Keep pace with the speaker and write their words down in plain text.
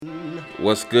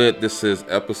What's good? This is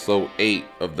episode 8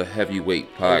 of the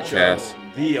Heavyweight Podcast.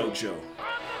 The Ocho.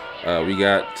 We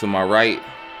got to my right,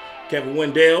 Kevin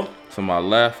Wendell. to my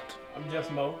left, I'm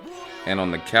just Mo. and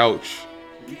on the couch,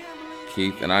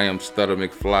 Keith, and I am Stutter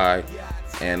McFly.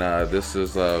 And this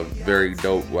is very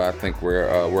dope. Well, I think we're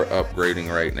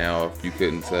upgrading right now, if you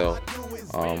couldn't tell.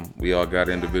 We all got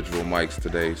individual mics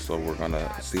today, so we're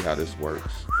gonna see how this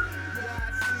works.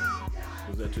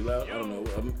 Was that too loud? I don't know.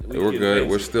 We're good.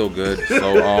 We're still good.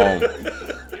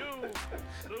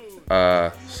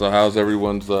 So how's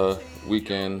everyone's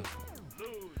weekend?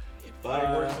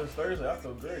 Worse since Thursday. I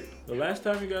feel great. The last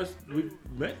time we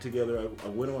met together, I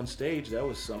went on stage. That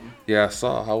was something. Yeah, I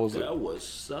saw. How was it? That was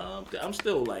something. I'm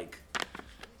still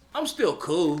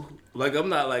cool. Like, I'm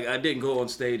not like, I didn't go on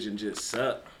stage and just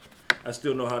suck. I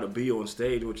still know how to be on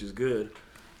stage, which is good.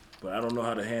 But I don't know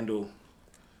how to handle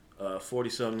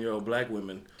 40-something-year-old black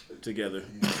women together.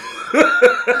 Wait,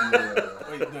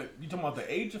 you talking about the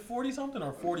age of 40-something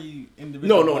or 40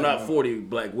 individual? No, black not women? 40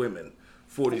 black women.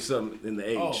 40-something in the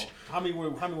age. Oh, how many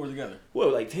were together?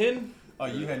 Well, like 10? Oh,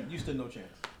 you stood no chance.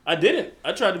 I didn't.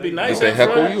 I tried to be nice. Did they up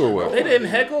heckle front. you or what? They didn't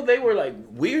heckle. They were like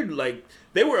weird. Like,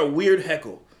 they were a weird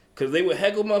heckle. Because they would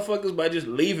heckle motherfuckers by just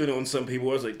leaving on some people.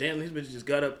 I was like, damn, these bitches just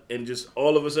got up and just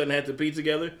all of a sudden had to pee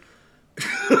together.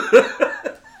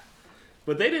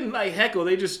 But they didn't like heckle.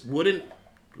 They just wouldn't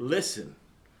listen.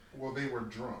 Well, they were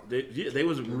drunk. They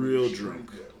was real drunk.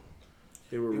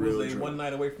 They were It real was drunk. one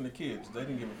night away from the kids. They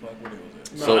didn't give a fuck where they was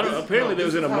at. No, So- I don't- apparently they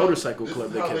was in a motorcycle this club,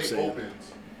 is they how kept saying. Opened.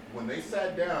 When they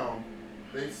sat down,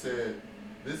 they said,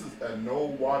 "This is a no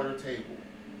water table."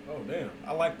 Oh, damn.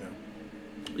 I like them.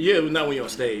 Yeah, but not when you're on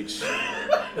stage.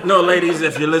 No, ladies,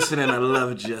 if you're listening, I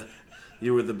loved you.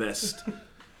 You were the best.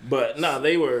 But nah,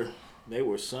 they were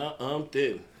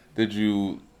something. Did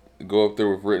you go up there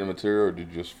with written material, or did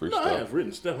you just freestyle? No, I have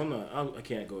written stuff. I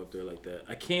can't go up there like that.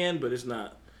 I can, but it's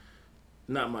not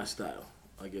my style.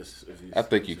 I guess if you. I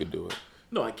think you could do it.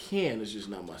 No, I can. It's just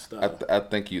not my style. I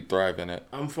think you'd thrive in it.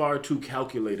 I'm far too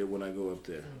calculated when I go up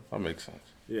there. That makes sense.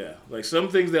 Yeah, like some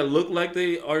things that look like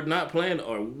they are not planned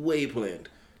are way planned.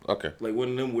 Okay. Like one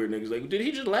of them weird niggas. Like, did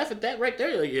he just laugh at that right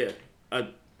there? Like, yeah.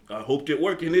 I hoped it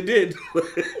worked, and it did.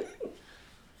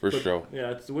 For sure.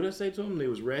 Yeah, what did I say to him? They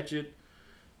was ratchet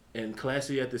and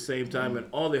classy at the same time, and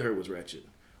all they heard was ratchet.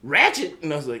 Ratchet?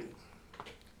 And I was like,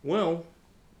 well,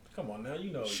 Come on now,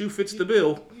 you know. shoe fits the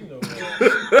bill. You know,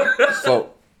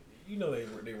 So, you know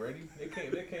they ready. They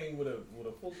came with a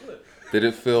full clip. did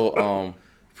it feel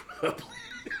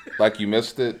like you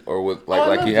missed it, or was Oh, I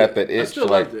like loved you had it. that itch? I still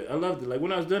like, loved it. I loved it. Like,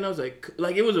 when I was done, I was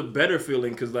like it was a better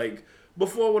feeling, because, like,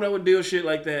 before when I would deal shit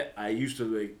like that, I used to,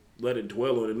 like, let it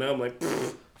dwell on it. Now I'm like,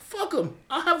 fuck them.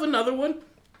 I'll have another one.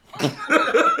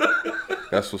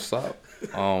 That's what's up.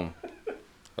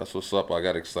 That's what's up. I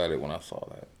got excited when I saw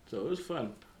that. So it was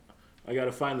fun. I got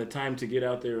to find the time to get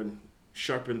out there and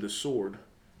sharpen the sword.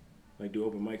 Like, do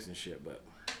open mics and shit, but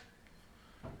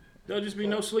there'll just be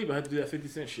no sleep. I have to do that 50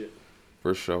 Cent shit.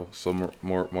 For sure. So,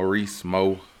 Maurice,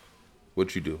 Mo,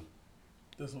 what'd you do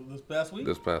This past week,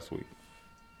 this past week?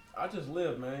 I just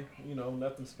lived, man. You know,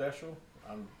 nothing special.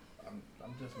 I'm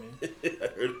just me. I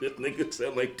heard this nigga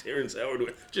sound like Terrence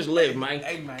Howard. Just live, man.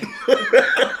 Hey man.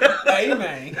 Hey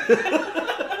man.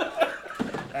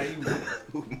 Hey man.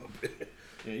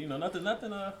 Yeah, you know, nothing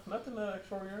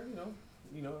extraordinary.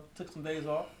 You know, took some days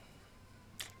off.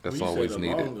 That's Well, you always said a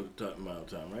needed. long amount of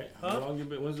time, right? Huh? How long you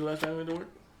been? When's the last time you went to work?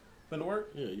 Been to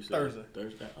work? Yeah, you said Thursday.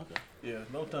 Thursday. Okay. Yeah,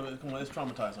 no time. Come on, it's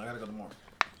traumatizing. I gotta go tomorrow.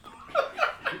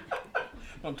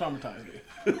 I'm traumatized.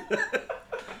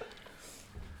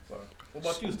 So, what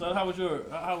about you, Stud? How was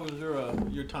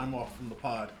your time off from the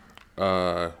pod?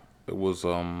 It was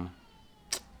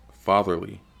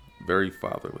fatherly, very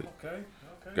fatherly. Okay.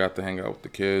 Got to hang out with the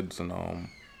kids and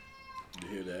You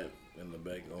hear that in the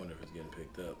back? I wonder if it's getting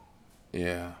picked up.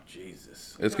 yeah,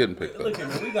 Jesus. it's getting picked Look up.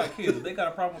 at me. We got kids. If they got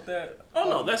a problem with that, Oh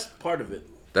no, that's part of it.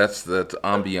 That's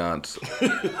ambiance.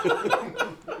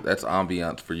 That's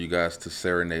ambiance for you guys to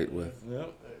serenade with,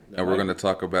 Yep. and we're gonna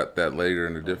talk about that later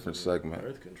in a different segment.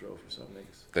 Birth control for some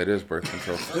niggas. That is birth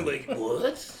control. Like,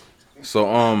 what? So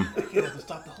you have to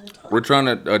stop the whole time. we're trying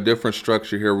a different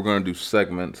structure here. We're gonna do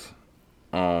segments,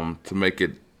 to make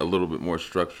it a little bit more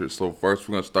structured. So first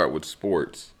we're gonna start with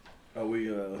sports. Are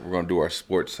we, We're gonna do our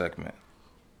sports segment.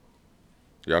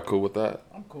 Y'all cool with that?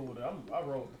 I'm cool with it. I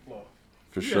roll with the flow.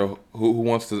 For sure. Who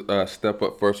wants to step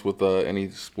up first with any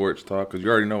sports talk? Because you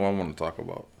already know what I want to talk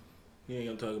about. You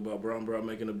ain't gonna talk about Brown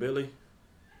making a Billy?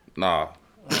 Nah.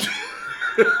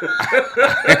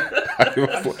 I give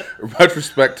much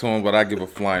respect to him, but I give a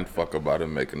flying fuck about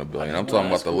him making $1 billion. I'm talking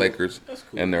about the cool. Lakers That's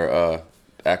cool. and their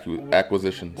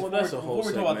acquisitions. Well, that's a whole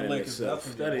Before we talk about segment the in Lakers, itself.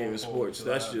 that's That ain't even gonna be a whole sports.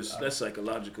 because That's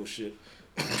psychological shit.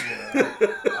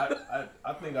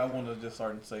 I think I want to just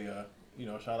start and say,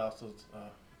 shout outs to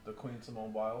the Queen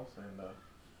Simone Biles and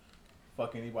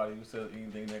fuck anybody who said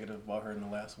anything negative about her in the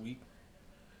last week.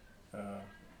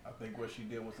 I think what she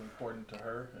did was important to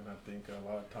her, and I think a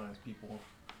lot of times people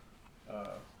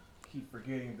keep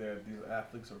forgetting that these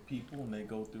athletes are people and they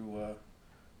go through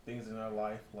things in their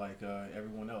life like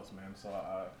everyone else, man. So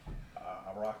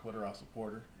I rock with her, I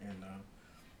support her,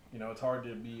 and it's hard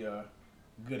to be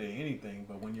good at anything,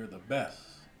 but when you're the best,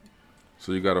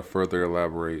 So you got to further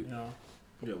elaborate.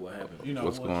 Yeah, what happened?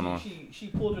 What's going on? She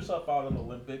pulled herself out of the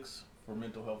Olympics for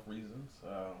mental health reasons,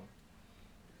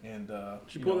 and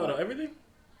She pulled out of everything?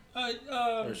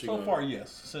 she so gonna- far,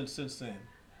 yes. Since then,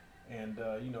 and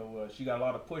she got a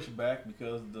lot of pushback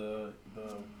because the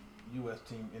U.S.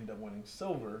 team ended up winning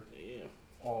silver Yeah.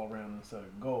 all around instead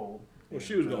of gold. Well, And,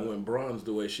 she was going to win bronze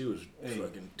the way she was hey, fucking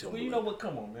well, tumbling. you know what?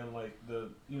 Come on, man. Like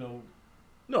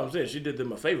No, I'm saying she did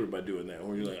them a favor by doing that.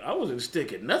 Where you're like, I wasn't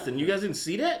sticking nothing. You guys didn't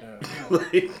see that?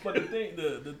 Like- but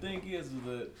the thing is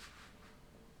that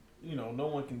no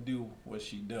one can do what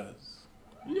she does.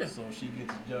 Yeah. So she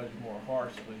gets judged more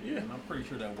harshly. Yeah. And I'm pretty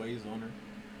sure that weighs on her.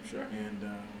 Sure. And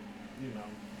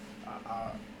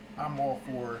I'm all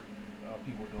for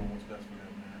people doing what's best for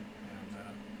them, man.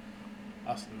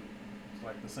 And it's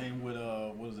like the same with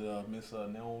Miss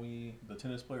Naomi, the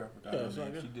tennis player. I forgot Yeah, her it's like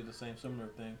name. her. She did the same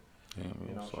thing.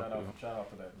 Yeah, Shout out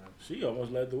to that, man. She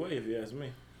almost led the way, if you ask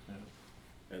me.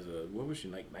 Yeah. What was she,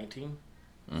 like 19?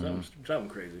 Mm-hmm. Something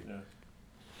crazy. Yeah.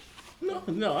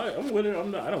 No, I'm with her.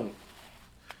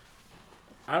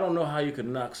 I don't know how you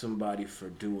can knock somebody for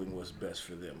doing what's best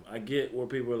for them. I get where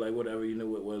people are like, whatever, you know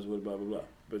what was, what, blah, blah, blah.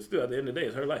 But still, at the end of the day,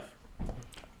 it's her life.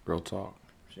 Real talk.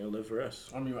 She don't live for us.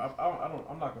 I mean,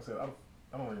 I'm not gonna say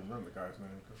I don't even remember the guy's name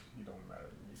because he don't matter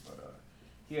to me. But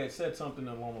he had said something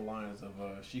along the lines of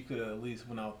she could have at least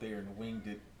went out there and winged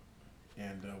it,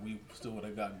 and we still would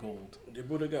have got gold. They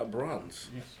would have got bronze.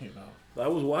 You know. I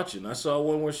was watching. I saw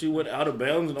one where she went out of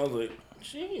bounds, and I was like,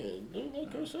 she don't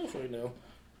like herself right now.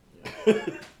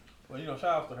 Well, shout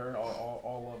out to her.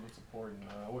 All love and support, and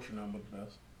I wish her nothing but the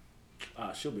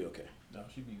best. She'll be okay. No,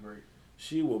 she'd be great.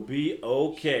 She will be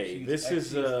okay. She's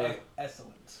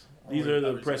excellent. These are the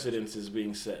Every precedences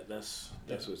being set. That's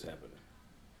what's happening.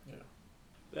 Yeah.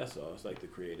 That's all. It's like the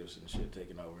creatives and shit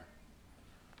taking over.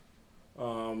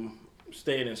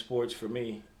 Staying in sports for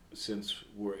me, since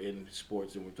we're in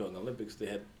sports and we're talking Olympics, they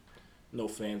had no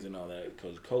fans and all that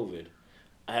because of COVID.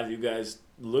 Have you guys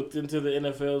looked into the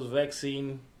NFL's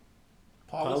vaccine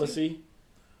policy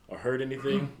or heard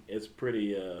anything? It's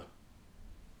pretty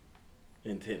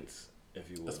intense, if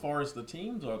you will. As far as the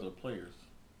teams or the players,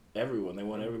 Everyone. They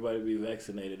want everybody to be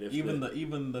vaccinated.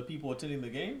 even the people attending the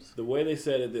games. The way they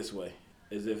said it this way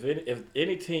is if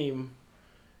any team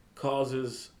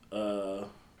causes a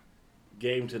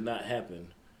game to not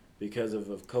happen because of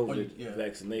COVID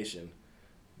vaccination,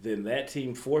 then that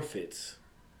team forfeits,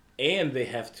 and they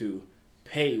have to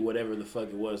pay whatever the fuck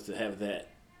it was to have that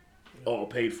all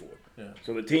paid for. Yeah.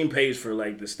 So the team pays for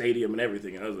like the stadium and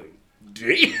everything. And I was like,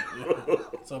 damn.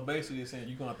 So basically, they're saying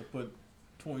you're gonna have to put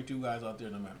 22 guys out there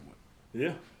no matter what.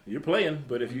 Yeah, you're playing,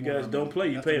 but if you guys don't play,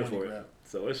 you're That's a paying money for it. grab.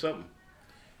 So it's something.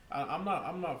 I'm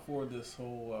not for this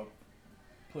whole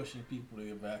pushing people to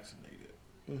get vaccinated.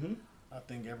 Mm-hmm. I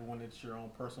think everyone, it's your own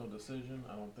personal decision.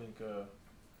 I don't think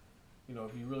if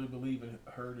you really believe in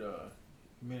herd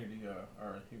immunity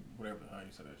or whatever how you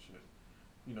say that shit,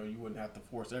 you wouldn't have to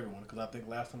force everyone. Because I think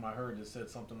last time I heard it said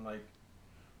something like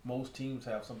most teams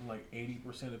have something like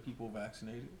 80% of people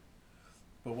vaccinated.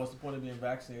 But what's the point of being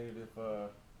vaccinated if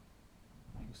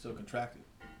you can still contract it,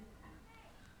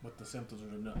 but the symptoms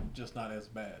are just not as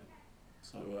bad?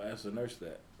 So Well, ask the nurse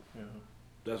that. you know,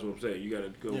 That's what I'm saying. You got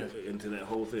to go into that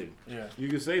whole thing. yeah. You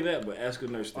can say that, but ask a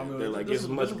nurse that. They're like, this it's is-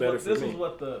 much this is better what, for this me. Is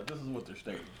what they're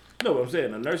stating. No, but I'm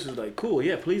saying the nurse is like, cool,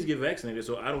 yeah, please get vaccinated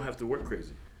so I don't have to work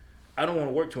crazy. I don't want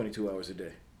to work 22 hours a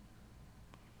day.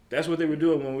 That's what they were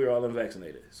doing when we were all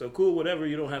unvaccinated. So cool, whatever.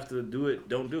 You don't have to do it.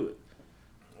 Don't do it.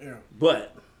 Yeah.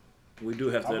 But we do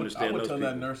have to I understand would those tell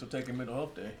people. that nurse to take a mental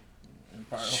health day and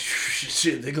fire her.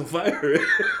 Shit, they gonna fire her.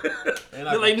 They're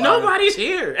They're like, nobody's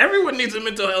here. Everyone needs a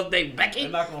mental health day, They're Becky.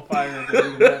 not gonna fire her. If they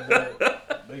do that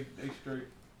bad. They straight.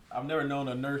 I've never known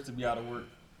a nurse to be out of work.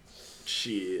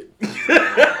 Shit.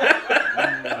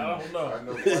 I don't know. I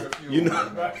know quite a few. You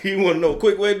know, you want to know a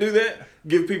quick way to do that?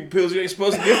 Give people pills you ain't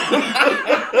supposed to give them.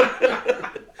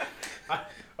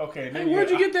 Okay. Hey, Maybe where'd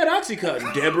you get that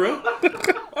Oxycontin, Deborah?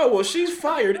 Oh, well, she's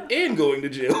fired and going to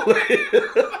jail.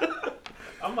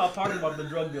 I'm I'm not talking about the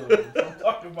drug dealers. I'm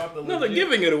talking about the. No, they're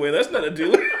giving it away. That's not a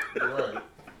deal. Right.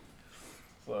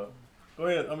 So, go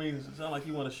ahead. I mean, it sounds like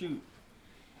you want to shoot.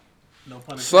 No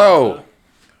pun intended. So,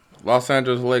 Los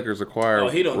Angeles Lakers acquire Oh,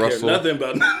 he don't Russell care nothing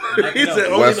about nothing. He No.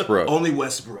 said Westbrook. only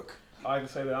Westbrook. I can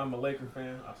say that I'm a Laker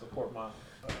fan. I support my.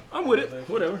 I'm with it.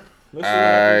 Whatever. Let's see what I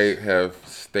happens. have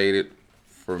stated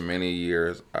for many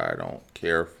years I don't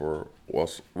care for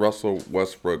Russell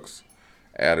Westbrook's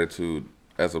attitude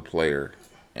as a player,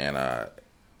 and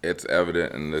it's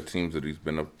evident in the teams that he's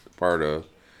been a part of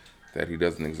that he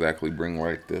doesn't exactly bring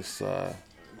like this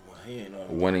He ain't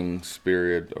winning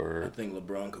spirit I or think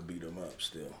LeBron could beat him up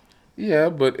still. yeah,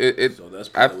 but it So that's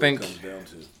I probably think what it comes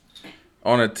down to.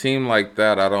 on a team like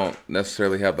that I don't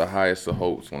necessarily have the highest of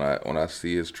hopes when I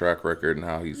see his track record and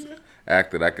how he's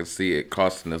acted. I can see it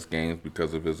costing us games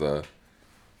because of his Damn,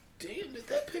 did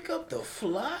that pick up the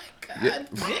fly? God Yeah.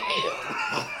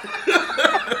 damn.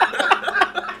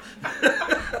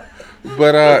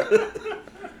 But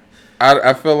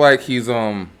I feel like he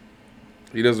doesn't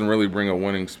really bring a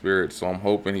winning spirit, so I'm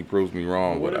hoping he proves me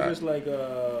wrong. What But if it's like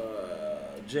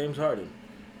James Harden?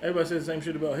 Everybody says the same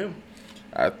shit about him.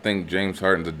 I think James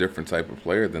Harden's a different type of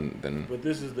player than But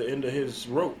this is the end of his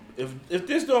rope. If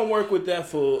this don't work with that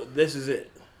fool, this is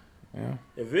it. yeah.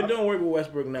 If it don't work with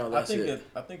Westbrook now, that's it.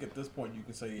 I think at this point you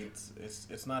can say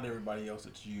it's not everybody else.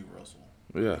 It's you, Russell.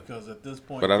 Yeah. Because at this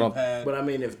point, But I you've don't- had But I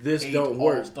mean, if this 8 don't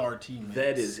work, all-star teammates.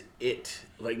 that is it.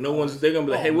 Like no one's. They're gonna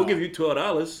be like, hey, we'll no. give you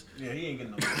 $12. Yeah, he ain't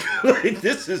getting no. Like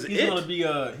this is He's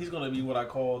it. gonna be what I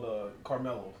called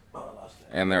Carmelo.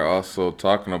 And they're also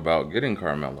talking about getting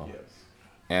Carmelo Yes.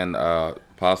 and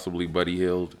possibly Buddy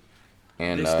Hield.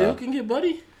 And They still can get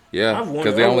Buddy. yeah, I've wanted-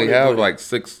 because they I only wanted have Buddy. like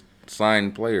 6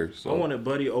 signed players. I So wanted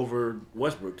Buddy over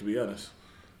Westbrook, to be honest.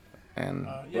 and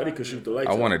Buddy could shoot the lights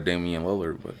I out. wanted Damian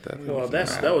Lillard, but that Well, wasn't that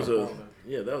happening.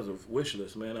 was a wish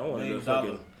list, man. I wanted Dame to fucking.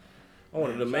 Dollar. I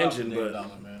wanted to Shout out mention, Dame but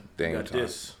Dollar, man. Dame got time.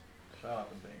 this. Shout out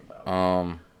to Dame Dollar.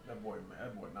 Um, That boy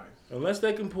nice. Unless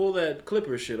they can pull that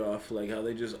Clipper shit off, like how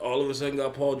they just all of a sudden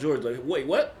got Paul George. Like, wait,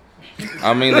 what?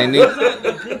 I mean they need. Is that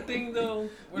a good thing though?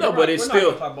 No, but it's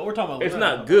still- We're talking about. It's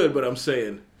not good, but I'm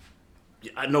saying,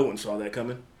 no one saw that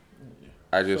coming.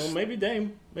 I So just maybe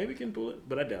Dame, maybe can pull it,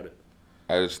 but I doubt it.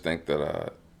 I just think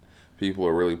that people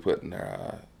are really putting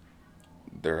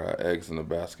their eggs in the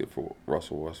basket for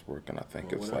Russell Westbrook, and I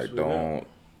think Well, it's what like else we got? don't.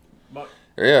 But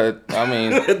Yeah, I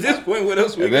mean, At this point, what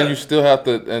else we and got? then you still have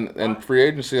to, and free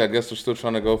agency. I guess they're still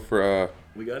trying to go for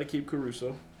We got to keep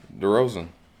Caruso. DeRozan.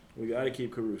 We got to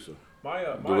keep Caruso. my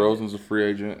DeRozan's a free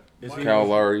agent. Is he- Kyle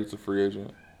Lowry's a free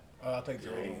agent. I'll take the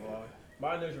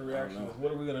My initial reaction is,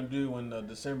 what are we gonna do in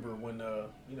December when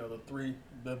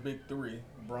the big three,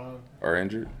 Bron, Are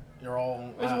injured. you're all on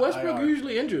Is Westbrook IR.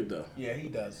 usually injured though? Yeah, he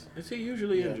does. Is he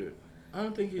usually Yeah. injured? I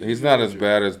don't think he's. He's usually not as injured.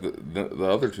 bad as the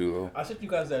other two though. I sent you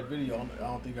guys that video. I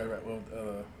don't think I read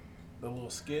the little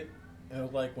skit. And it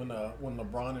was like when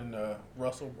LeBron and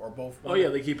Russell are both. Oh yeah,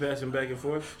 they keep passing back and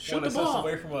forth. Shoot one the assists ball.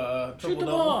 away from a Shoot the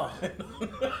triple-double.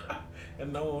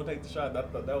 And no one would take the shot.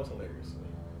 That was hilarious.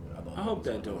 I hope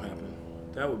that don't happen.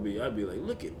 That would be. I'd be like,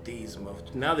 look at these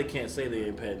motherfuckers. Now they can't say they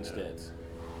ain't padding stats.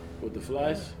 With the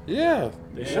Flies, Yeah.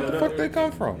 They Where showed the up. fuck they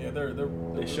come from? Yeah,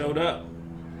 they showed up.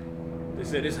 They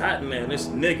said it's hot in there. And it's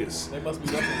niggas. They must be.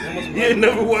 They must be You ain't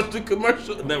never watched the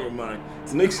commercial? Never mind.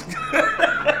 It's niggas.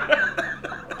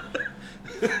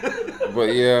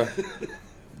 But yeah,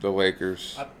 the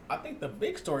Lakers. I think the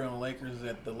big story on the Lakers is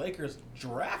that the Lakers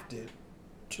drafted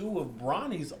 2 of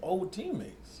Bronny's old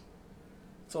teammates.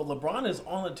 So LeBron is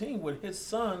on the team with his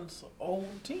son's old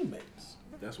teammates.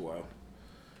 That's wild.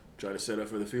 Try to set up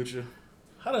for the future.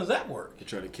 How does that work? You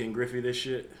try to King Griffey this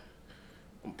shit.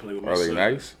 I'm gonna play with my Are they son.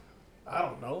 nice? I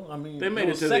don't know. I mean, They made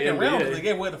it was to the second round NBA. because they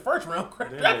gave away the first round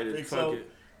They draft made it, pick. fuck So it.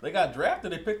 they got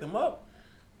drafted. They picked them up.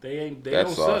 They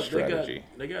That's don't all suck. strategy.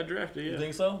 They got drafted. You Yeah.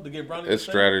 think so? To get Bronny? It's to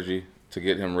stay? strategy to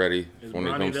get him ready Is when he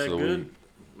Bronny comes to that the good? league.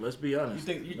 Let's be honest. You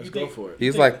think- you Let's think- go for it.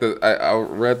 He's like I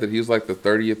read that he's like the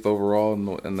 30th overall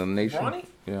in the nation. Bronny?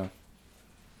 Yeah.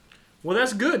 Well,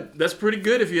 that's good. That's pretty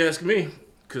good if you ask me.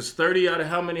 Because 30 out of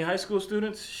how many high school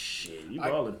students? Shit, you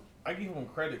balling. I give them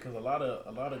credit because a lot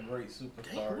of great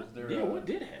superstars. What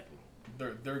did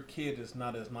happen? Their kid is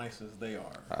not as nice as they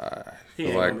are. I He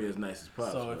feel ain't like gonna be as nice as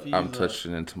Pops. So if but- he- I'm He's,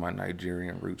 touching into my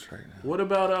Nigerian roots right now. What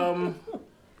about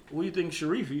what do you think,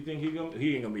 Sharif? You think he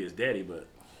ain't gonna be his daddy, but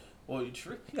Well, he got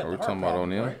Are we the heart talking about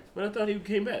problem, O'Neal? right? I thought he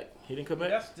came back. He didn't come back.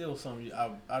 That's still something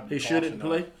I'd be He shouldn't cautioned on.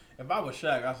 play? If I was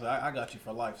Shaq, I said I got you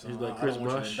for life. So He's I like Chris don't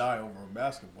want you Bosh. to die over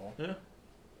basketball. Yeah.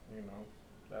 You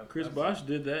know, Chris Bosh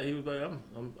did that. He was like,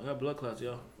 I got blood clots,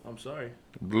 y'all. I'm sorry.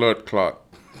 Blood clot.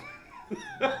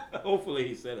 Hopefully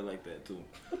he said it like that too.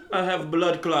 I have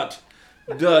blood clot.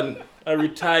 Done. I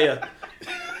retire.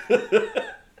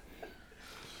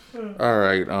 All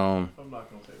right. I'm not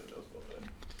gonna say that. That was well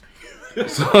done.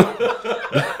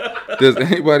 So, does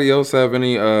anybody else have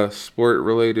any sport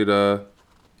related I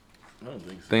don't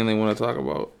think so. thing they want to talk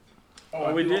about?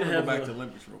 We did go have back to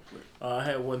Olympics real quick. I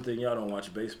had one thing. Y'all don't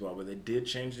watch baseball, but they did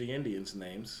change the Indians'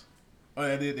 names. Oh,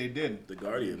 yeah, they did. The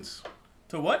Guardians.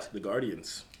 To what? The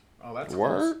Guardians. Oh, that's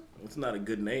Word? close. It's not a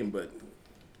good name, but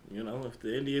you know, if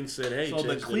the Indians said, "Hey, So change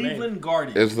the the Cleveland name.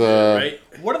 Guardians. Is Right?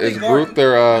 What are they is guarding? Groot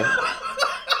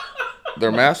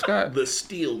their mascot? The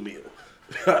Steel Mill."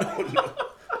 I don't know.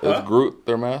 Is Groot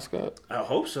their mascot? I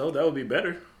hope so. That would be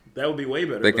better. That would be way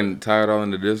better. They but can tie it all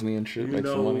into Disney and shit, you make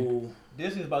some money. know.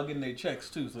 Disney's about getting their checks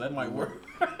too, so that might work.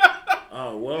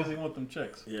 Oh well. Disney want them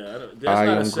checks. Yeah, that's I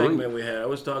not am a segment Groot. we had. I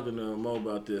was talking to Mo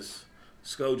about this.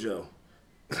 ScoJo.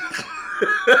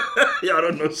 Y'all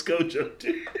don't know ScoJo, do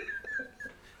you?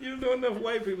 You know enough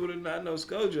white people to not know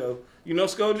ScoJo. You know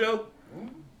ScoJo?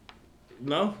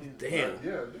 No? Damn.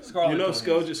 Yeah. Scarlett You know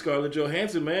Johansson. Scarlett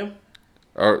Johansson, man.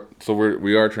 So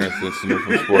we are transitioning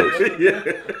from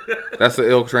sports. That's an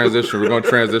ill transition. We're gonna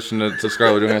transition to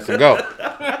Scarlett Johansson. Go.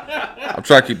 I'm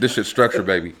trying to keep this shit structured,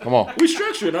 baby. Come on. We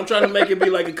structure it. I'm trying to make it be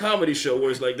like a comedy show where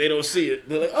it's like they don't see it.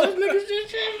 They're like, oh, this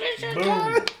nigga's just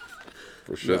Boom.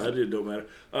 For sure. No, it don't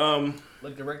matter.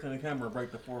 Look directly in the camera,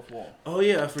 break the fourth wall. Oh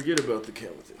yeah, I forget about the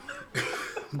camera thing.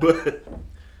 But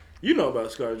you know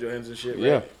about Scarlett Johansson shit, right?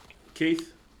 Yeah.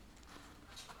 Keith?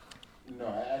 No,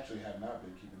 I actually have not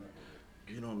been keeping up with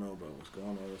it. You don't know about what's going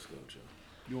on with ScoJo.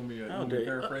 You want me to, How dare you.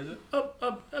 paraphrase it?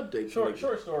 Update. Short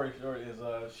me. story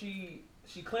is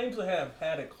she claims to have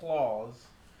had a clause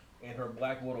in her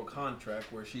Black Widow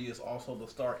contract where she is also the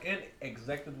star and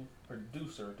executive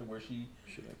producer, to where she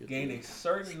Should I get gained a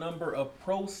certain number of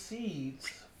proceeds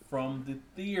from the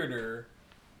theater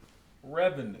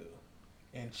revenue.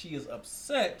 And she is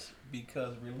upset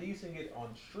because releasing it on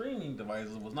streaming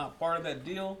devices was not part of that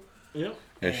deal. Yep.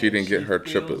 And she didn't get her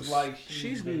feels chippers. like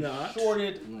She's been not.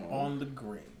 shorted No. on the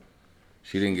green.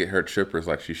 She didn't get her chippers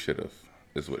like she should have,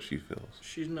 is what she feels.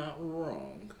 She's not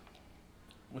wrong.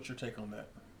 What's your take on that,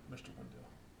 Mr. Wendell?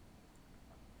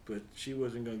 But she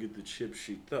wasn't going to get the chips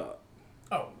she thought.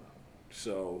 Oh,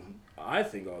 So I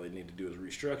think all they need to do is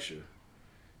restructure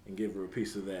and give her a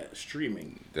piece of that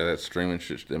streaming. That streaming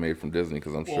shit they made from Disney,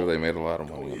 because I'm sure Well, they made a lot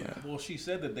of money on that. well, she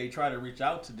said that they tried to reach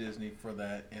out to Disney for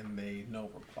that, and they no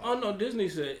reply. Oh, no, Disney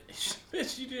said,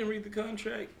 bitch, you didn't read the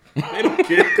contract. They don't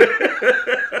care.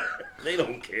 They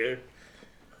don't care.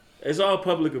 It's all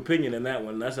public opinion in that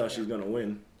one. That's how she's going to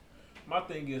win. My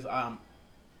thing is, I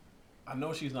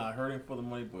know she's not hurting for the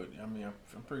money, but I mean,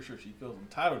 I'm pretty sure she feels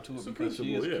entitled to it It's a because she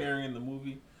principle, is yeah. carrying the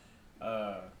movie.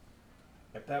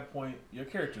 At that point, your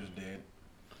character's dead.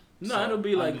 No, So, it'll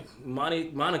be I like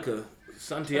Monica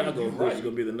Santiago, You're who's right. going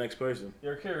to be the next person.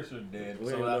 Your character's dead. We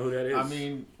so don't know who that is. I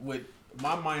mean, with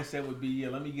my mindset would be, yeah,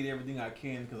 let me get everything I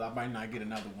can because I might not get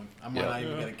another one. I might Yeah. not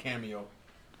even get a cameo.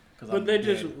 But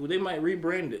they might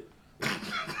rebrand it.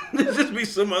 There'll just be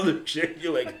some other chick.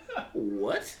 You're like,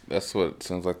 what? That's what it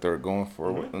sounds like they're going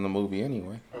for Mm-hmm. in the movie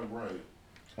anyway. Oh, right.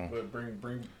 But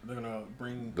they're gonna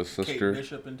bring The Kate sister.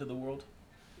 Bishop into the world.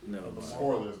 No,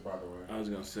 Spoilers, by the way. I was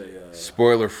gonna say.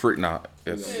 Spoiler free. Nah,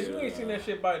 it's Yeah, if you ain't seen that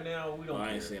shit by now, we don't. I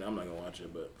ain't care. seen it. I'm not gonna watch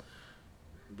it, but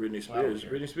Britney Well, I don't Spears.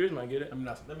 care. Britney Spears might get it.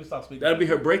 Let me stop speaking. That'd be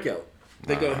her breakout.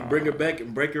 They gonna bring her back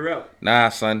and break her out. nah,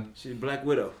 son. She's Black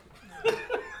Widow.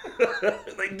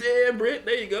 Like, damn, Brit.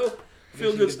 There you go.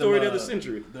 Feel She good get story them, of the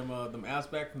century. Them ass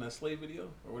back from that slave video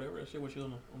or whatever that shit was. She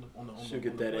was on the She'll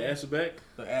get the that plane. ass back.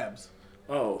 The abs.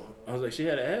 Oh, I was like, she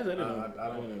had an ass. I didn't know. I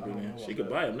don't know She about could that.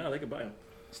 buy him now. They could buy him.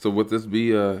 So would this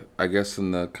be, I guess,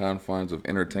 in the confines of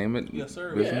entertainment? Yes,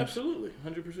 sir. business? Yeah, absolutely,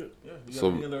 100%. Yeah. you got So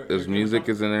any other- is music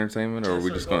is an entertainment, or are Yes, we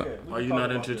sir, just go gonna? ahead. We Are can you talk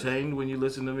not about this. entertained when you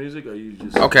listen to music, or you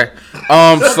just Okay.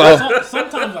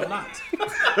 Sometimes I'm not.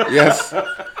 Yes.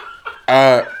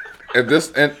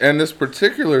 In this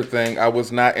particular thing, I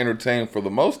was not entertained for the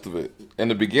most of it. In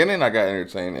the beginning, I got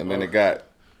entertained, and then it got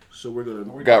So we're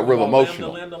gonna. got real About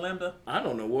emotional. Lambda. I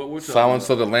don't know what we're talking Silence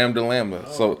about. of the Lambda Lambda.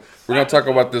 So we're gonna talk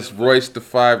about this Royce the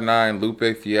 5'9"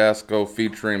 Lupe Fiasco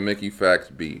featuring Mickey Fax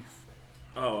beef.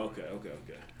 Oh, okay.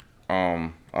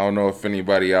 I don't know if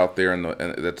anybody out there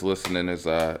that's listening is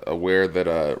aware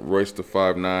that Royce the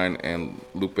 5'9" and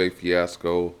Lupe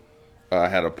Fiasco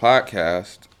had a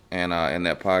podcast, and in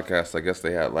that podcast, I guess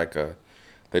they had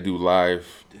they do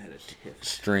live They had a tiff.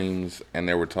 streams, and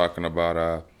they were talking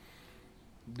about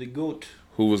The goat.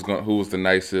 who was the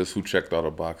nicest, who checked all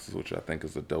the boxes, which I think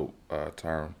is a dope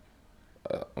term.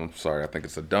 I'm sorry, I think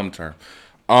it's a dumb term.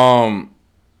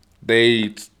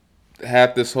 they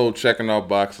had this whole checking off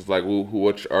boxes, like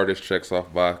which artist checks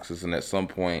off boxes, and at some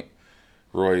point,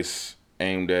 Royce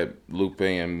aimed at Lupe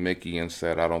and Mickey and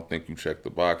said, "I don't think you check the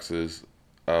boxes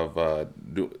of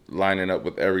lining up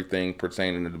with everything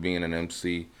pertaining to being an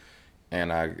MC." And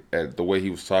the way he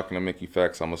was talking to Mickey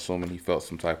Fax, I'm assuming he felt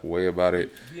some type of way about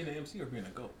it. Being an MC or being a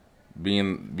GOAT?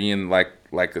 Being like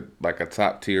a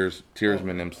top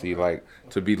tiersman MC, like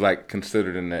to be like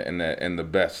considered in the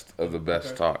best of the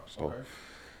best talk. So,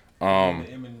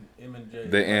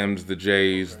 the M's, the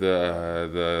J's,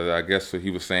 the I guess what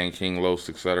he was saying, King Los,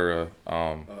 etc.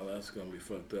 Oh, that's gonna be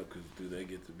fucked up because do they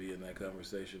get to be in that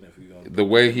conversation if you gonna? The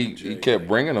way he kept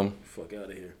bringing them. Fuck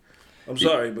out of here. I'm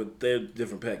sorry, but they're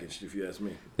different packaged, if you ask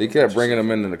me. He kept bringing them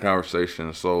into the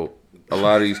conversation. So a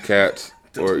lot of these cats,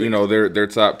 or they're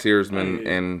top tiersmen,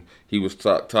 and he was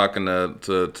talking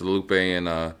to Lupe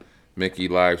and Mickey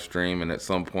live stream, and at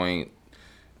some point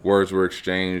words were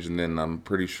exchanged, and then I'm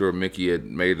pretty sure Mickey had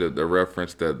made a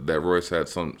reference that Royce had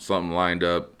something lined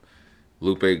up.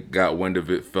 Lupe got wind of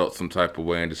it, felt some type of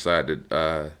way, and decided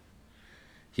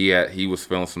he was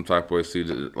feeling some type of way. So he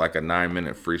did like a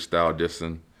 9-minute freestyle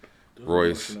dissing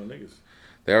Royce.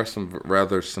 There are some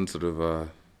rather sensitive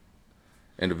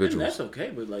individuals. And that's okay,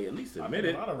 but like at least admit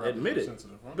it.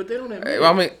 But they don't admit it.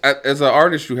 I mean, as an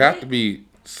artist, you have to be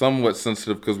somewhat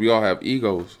sensitive because we all have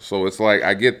egos. So it's like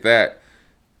I get that.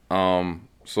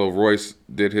 So Royce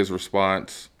did his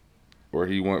response, where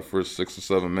he went for 6 or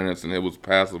 7 minutes, and it was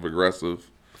passive aggressive.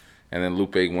 And then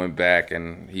Lupe went back,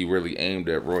 and he really aimed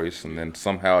at Royce. And then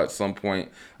somehow, at some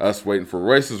point, us waiting for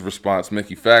Royce's response,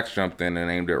 Mickey Fax jumped in and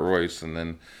aimed at Royce. And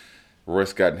then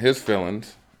Royce got in his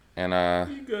feelings, and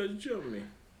you guys jumped me.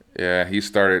 Yeah, he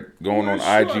started going on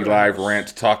IG Live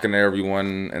rants, talking to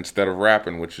everyone instead of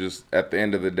rapping, which is, at the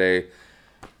end of the day,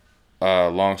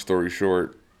 long story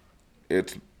short,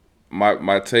 it's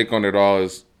my take on it all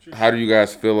is, how do you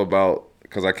guys feel about,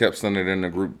 because I kept sending it in the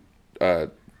group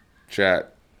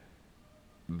chat,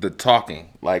 the talking,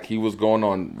 like he was going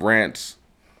on rants.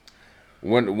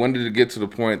 When did it get to the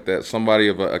point that somebody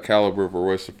of a caliber of a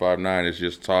Royce da 5'9" is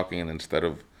just talking instead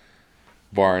of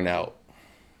barring out?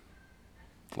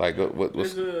 Like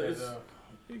what's at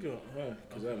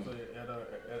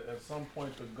some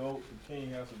point the GOAT, the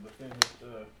king, has to defend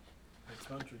his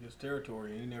country, his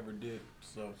territory, and he never did.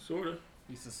 So sort of,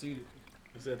 he seceded.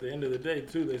 It's at the end of the day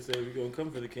too. They say we're gonna come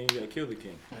for the king. You gotta kill the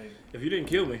king. Hey. If you didn't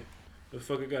kill me, what the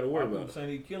fuck I gotta worry about? A lot of people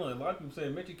saying he killing. A lot of people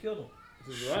saying Mitchie killed him.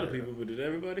 There's a lot of people, but did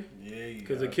everybody? Yeah.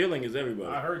 Because the killing is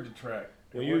everybody. I heard the track.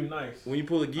 When it was nice. When you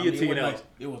pull the guillotine out, nice.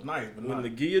 It was nice. But when the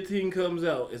guillotine comes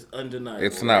out, it's undeniable.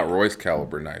 It's not Royce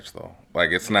caliber nice though.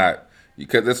 Like it's not,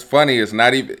 because it's funny. It's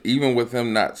not even with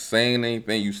him not saying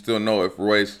anything. You still know if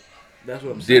Royce that's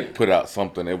what I'm saying. Did put out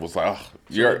something, it was like,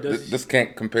 this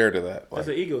can't compare to that. Like, that's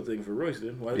an ego thing for Royce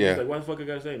then. Why the fuck I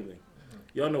gotta say anything?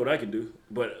 Y'all know what I can do,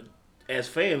 but as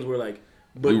fans, we're like,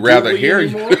 but we rather hear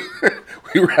you.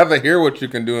 We rather hear what you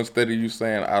can do instead of you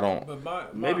saying I don't.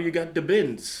 But maybe you got the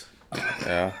bends.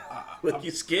 Yeah. Like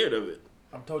you're scared of it.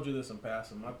 I've told you this in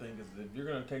passing. My thing is, if you're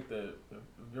gonna take if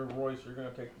you're Royce, you're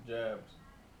gonna take the jabs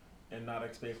and not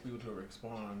expect people to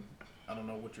respond. I don't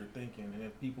know what you're thinking, and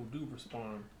if people do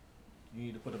respond, you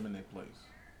need to put them in their place.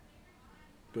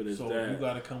 But is so that, you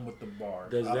got to come with the bar.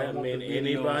 Does that mean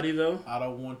anybody though? I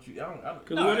don't want you.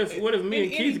 Because what if me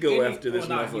and Keith go after this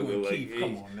motherfucker? Like, Keith,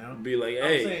 come on now. Be like,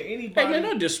 hey man,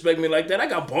 don't disrespect me like that. I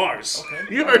got bars.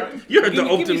 Okay, you heard the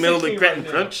ultimate metal of Crack and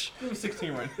Crunch. Give me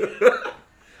 16 right now.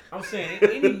 I'm saying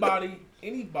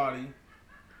anybody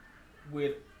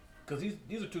with, because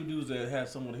these are two dudes that have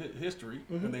somewhat history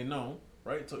and they know,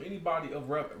 right? So anybody of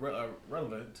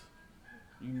relevant,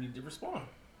 you need to respond.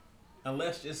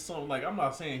 Unless it's something like, I'm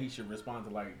not saying he should respond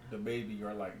to like the baby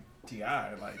or like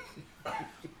T.I. Like,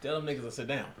 tell them niggas to sit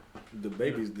down. The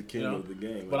baby's the king of the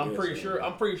game. But I'm pretty sure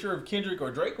if Kendrick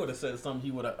or Drake would have said something, he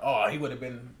would have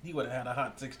had a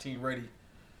hot 16 ready.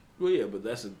 Well, yeah, but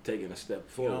that's taking a step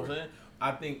forward. You know what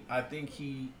I'm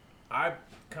saying? I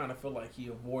kind of feel like he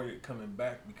avoided coming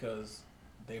back because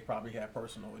they probably had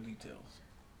personal details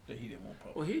that he didn't want to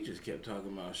post. Well, he just kept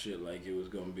talking about shit like it was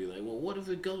going to be like, well, what if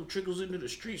it trickles into the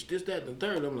streets, this, that, and the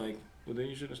third? I'm like, well, then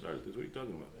you shouldn't have started this. What are you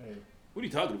talking about? Hey. What are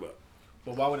you talking about?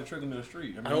 But why would it trickle into the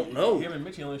street? I don't know. Him and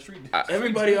Mitchie on the street.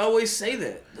 Everybody always say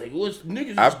that. Like, what's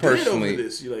niggas just dead over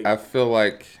this? You like, I feel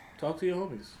like talk to your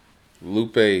homies.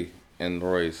 Lupe and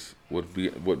Royce would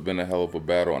been a hell of a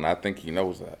battle, and I think he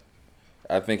knows that.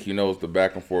 I think he knows the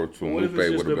back and forth between Lupe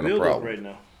would have been a problem. Right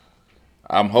now?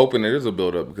 I'm hoping there is a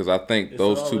build up because I think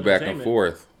those two back and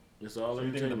forth. It's all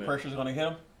entertainment. You think the pressure's gonna hit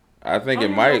him? I think it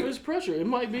might. I don't know if it's pressure. It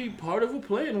might be part of a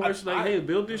plan where it's like, hey,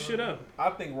 build this shit up. I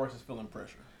think Royce is feeling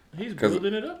pressure. He's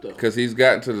building it up though. Because he's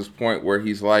gotten to this point where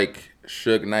he's like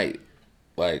Suge Knight,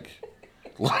 like.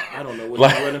 I don't know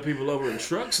what he's running people over in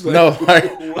trucks. Like, no, like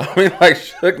I mean, like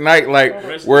Suge Knight,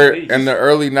 like where in the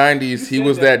early '90s he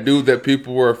was that dude that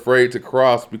people were afraid to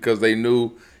cross because they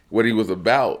knew what he was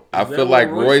about. I feel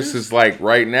like Royce is like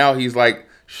right now he's like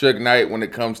Suge Knight when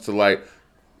it comes to like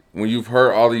when you've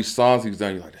heard all these songs he's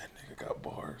done, you're like that nigga got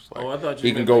bars. Like, I thought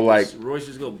he can go like Royce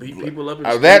just go beat people up.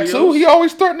 In that too. He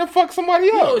always threatening to fuck somebody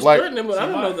up. Always like threatening, but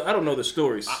I don't know the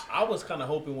stories. I was kind of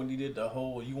hoping when he did the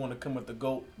whole "You Want to Come with the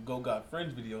Go Got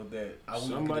Friends" video that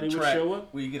somebody would show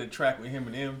up. We get a track with him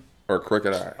and him or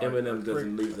Crooked Eye. Eminem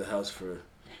doesn't leave the house for.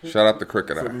 Shout out to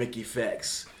Crooked Eye. For Mickey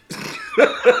Fax.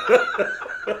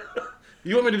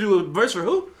 You want me to do a verse for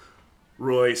who?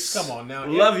 Royce. Come on now.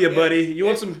 Love you, buddy. You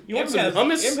want some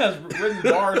hummus? M has written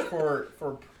bars for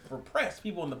press,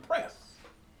 people in the press.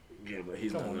 Yeah, but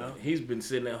he's been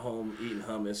sitting at home eating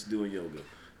hummus, doing yoga.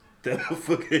 That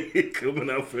motherfucker ain't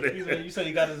coming out for that. You said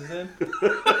he got his in?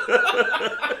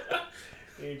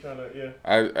 He ain't trying to, yeah.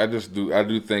 I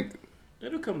do think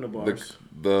it'll come to bars.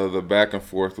 The back and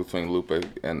forth between Lupe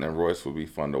and Royce will be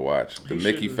fun to watch. The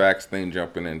Mickey Fax thing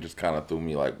jumping in just kind of threw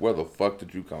me like, where the fuck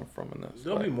did you come from in this?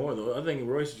 There'll be more though. I think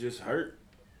Royce is just hurt.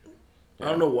 Yeah. I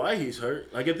don't know why he's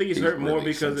hurt. Like I think he's hurt really more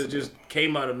because it just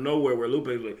came out of nowhere where Lupe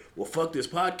was like, well, fuck this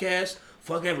podcast,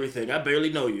 fuck everything. I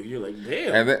barely know you. You're like,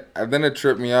 damn. And then it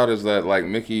tripped me out is that like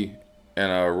Mickey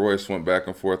and Royce went back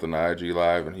and forth on the IG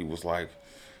Live and he was like,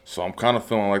 so I'm kind of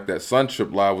feeling like that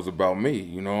Sonship Live was about me.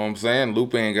 You know what I'm saying?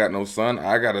 Lupe ain't got no son.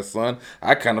 I got a son.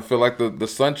 I kind of feel like the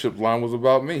Sonship line was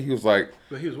about me. He was like...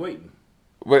 But he was waiting.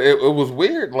 But it was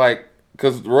weird, like,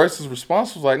 because Royce's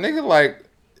response was like, nigga, like,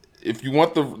 if you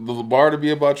want the bar to be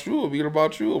about you, it'll be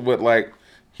about you. But, like,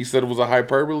 he said it was a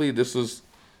hyperbole. This is,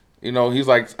 you know, he's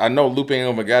like, I know Lupe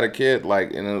ain't even got a kid,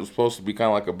 like, and it was supposed to be kind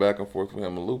of like a back and forth with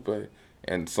him and Lupe.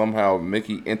 And somehow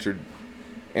Mickey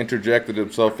interjected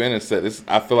himself in and said, "This.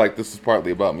 I feel like this is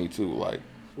partly about me too." Like,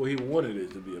 well, he wanted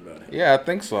it to be about him. Yeah, I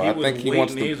think so. I think he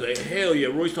wants to. He's like, hell yeah,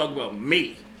 Royce talking about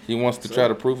me. He wants to try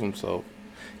to prove himself.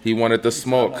 He wanted the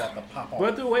smoke.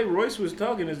 But the way Royce was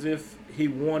talking, as if he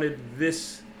wanted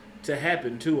this to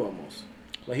happen too, almost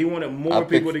like he wanted more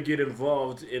people to get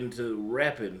involved into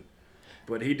rapping,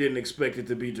 but he didn't expect it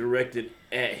to be directed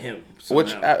at him.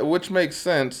 Which makes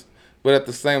sense, but at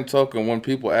the same token, when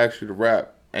people ask you to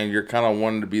rap. And you're kind of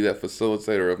wanting to be that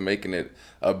facilitator of making it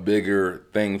a bigger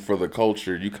thing for the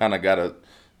culture. You kind of got to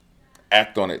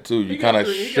act on it, too. You kind of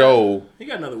show... He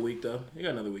got another week, though. He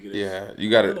got another week of this. Yeah,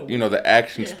 you got to... You know, the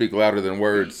actions speak louder than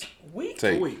words. A week?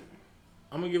 A week.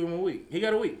 I'm going to give him a week. He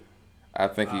got a week. I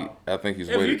think he's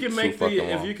waited too fucking long.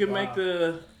 If you can make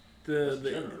the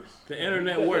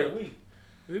internet work... If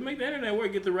you make the internet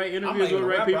work, get the right interviews with the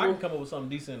right people... I can come up with something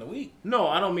decent in a week. No,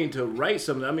 I don't mean to write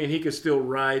something. I mean, he could still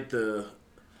ride the...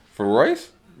 For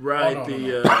Royce? What's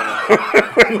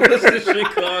this shit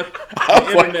called?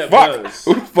 The internet buzz.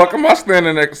 Who the fuck am I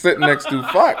sitting next to?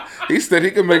 Fuck. He said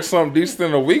he could make something decent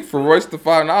in a week for Royce to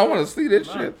find. Now I want to see this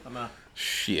shit.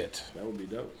 Shit. That would be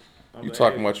dope. You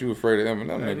talking about you afraid of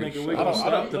Eminem, nigga? We're going to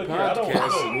stop the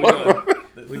podcast.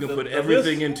 We're going to put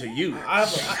everything into you. I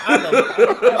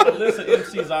have a list of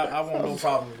MCs I want no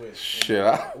problems with.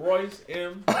 Shit. Royce,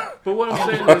 M. But what I'm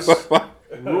saying is...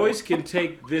 Royce can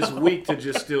take this week to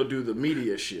just still do the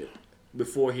media shit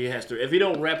before he has to. If he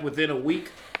don't rap within a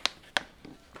week,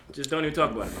 just don't even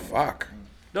talk about it no more. Fuck.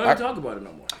 Don't even talk about it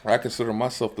no more. I consider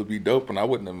myself to be dope, and I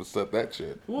wouldn't have said that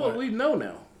shit. Well, we know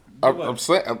now. I'm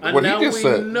saying what he just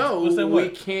said. Now we know we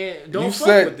can't. Don't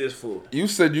fuck with this fool. You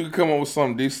said you could come up with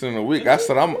something decent in a week. I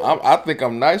said I think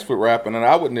I'm nice with rapping, and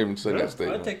I wouldn't even say that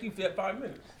statement. It'd take you 5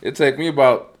 minutes. It'd take me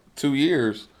about 2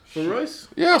 years. For Royce?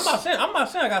 Yes. I'm not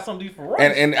saying I got something for Royce.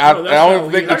 And I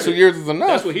don't think the 2 years is enough.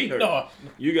 That's what he heard. No.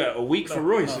 You got a week for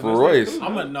Royce. For Royce.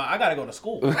 I gotta go to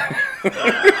school.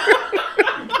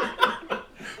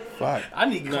 Fuck. I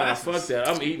need classes. Fuck that.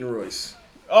 I'm eating Royce.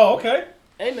 Oh, okay.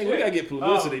 Hey, nigga, we gotta get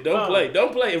publicity. Don't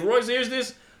play. If Royce hears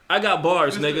this, I got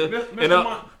bars, nigga.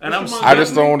 I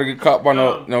just don't want to get caught by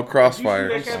no crossfire.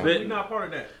 We're not part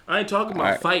of that. I ain't talking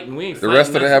about fighting. We ain't the fighting.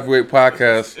 Rest of the Heavyweight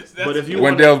Podcast. But if you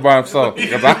Wendell's by himself. You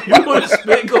want to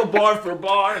spit go bar for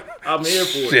bar? I'm here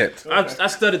for it. I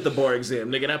studied the bar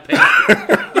exam, nigga, and I passed.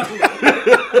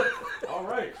 All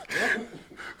right.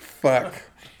 Fuck.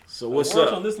 So what's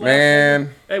up,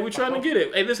 man? Hey, we trying to get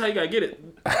it. Hey, this is how you gotta get it.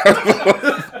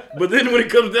 But then when it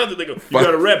comes down to it, they go, you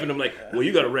gotta rap, and I'm like, well,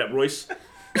 you gotta rap, Royce.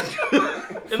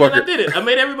 And then I did it. I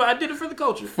made everybody. I did it for the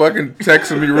culture. Fucking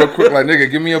texting me real quick, like,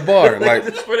 nigga, give me a bar, like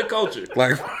it's for the culture.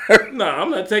 Like, nah, I'm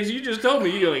not texting you. Just told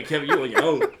me you like Kevin. You on your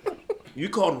own. You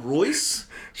called Royce?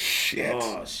 Shit.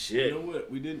 Oh shit! You know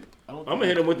what? We didn't. I'm gonna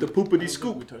hit him with the poopity We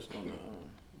scoop. touched on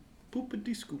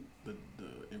Poopity scoop. the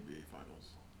NBA finals.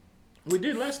 We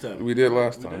did last time. We did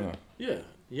last time. Yeah,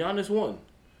 Giannis won.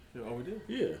 Yeah, oh, we did.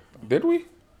 Yeah, Did we?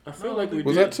 I feel like we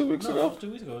Was did. that 2 weeks No, ago? it was 2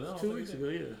 weeks ago. No, 2 weeks ago?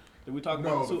 Yeah. Did we talk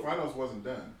No, about the the finals wasn't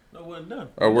done. No, it wasn't done.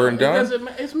 Or we're It done? doesn't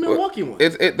matter. It's Milwaukee one.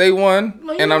 They won,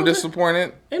 No, you and know I'm what?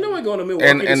 disappointed. Ain't nobody going to Milwaukee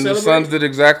And to the celebrate. Suns did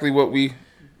exactly what Why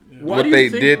what do you they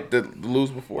think- did to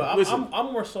lose before. Well, Listen.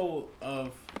 I'm more so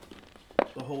of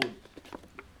the whole.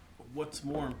 What's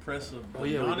more impressive, the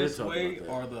yeah, we did Giannis talk way about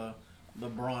or the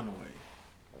LeBron way,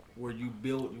 where you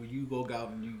go out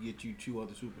and you get you 2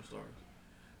 other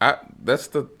superstars. That's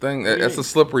the thing. do you That's mean? a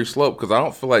slippery slope because I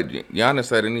don't feel like Giannis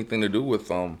had anything to do with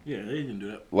Yeah, they didn't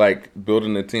do that. like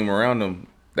building the team around him.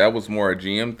 That was more a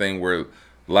GM thing where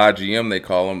La GM they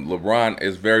call him. LeBron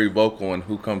is very vocal in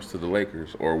who comes to the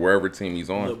Lakers or wherever team he's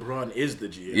on. LeBron is the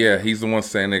GM. Yeah, he's the one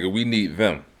saying, "Nigga, we need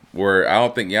them." Where I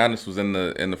don't think Giannis was in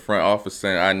the front office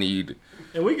saying, "I need."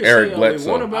 And we can Eric say all we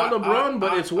Bledsoe. want about LeBron,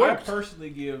 but it's worked. I personally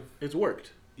give It's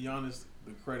worked. Giannis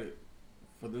the credit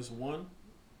for this one,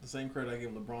 the same credit I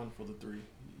give LeBron for the 3.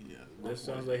 Yeah, That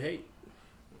sounds like hate.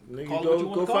 Nigga, Call it what you go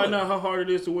wanna call find it. out how hard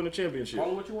it is to win a championship.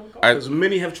 call it what you want to call I- it. Because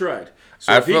many have tried.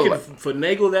 So I if he feel can like-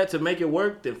 finagle that to make it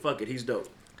work, then fuck it, he's dope.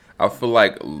 I feel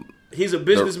like He's a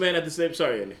businessman at the same.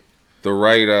 Sorry, Andy. the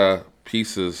right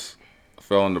pieces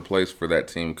fell into place for that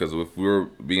team because if we were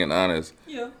being honest,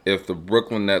 Yeah. if the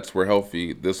Brooklyn Nets were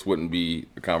healthy, this wouldn't be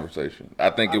a conversation.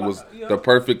 I think it was yeah. the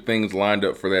perfect things lined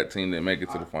up for that team to make it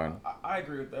to the final. I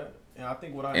agree with that, and I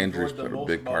think what I Injuries enjoyed the played a most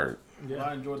big about part. what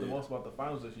I enjoyed the Yeah. most about the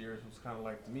finals this year was kind of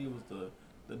like to me was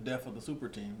the depth of the super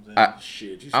teams. And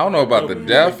Shit. I don't know about the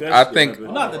depth. I think-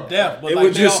 not the depth, but It like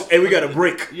was they just, all- hey, we got a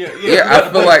break. Yeah,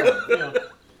 I feel like you know,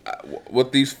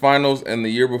 with these finals and the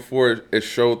year before, it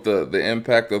showed the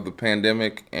impact of the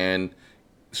pandemic and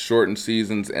shortened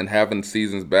seasons and having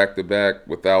seasons back to back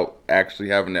without actually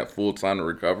having that full time to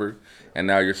recover. And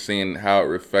now you're seeing how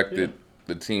it affected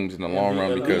the teams in the long run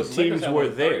the because teams Lakers had, were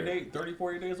what, there. 30,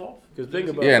 40 days off. Because think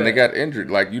about yeah, and they that. got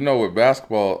injured. Like with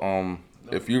basketball,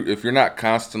 if you're not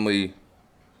constantly,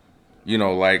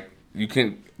 like you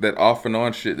can that off and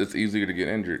on shit, it's easier to get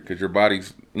injured because your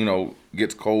body's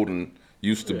gets cold and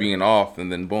used to being off,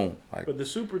 and then boom, like But the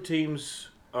super teams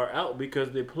are out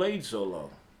because they played so long.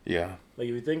 yeah. Like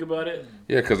if you think about it,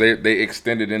 Yeah, because they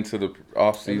extended into the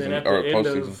off and season then at or the end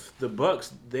postseason. of the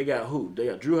Bucks, they got who? They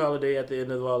got Drew Holiday at the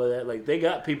end of all of that. Like they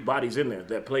got bodies in there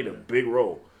that played a big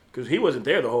role because he wasn't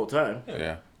there the whole time.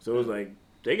 Yeah, So it was like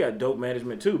they got dope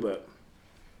management too. But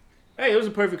hey, it was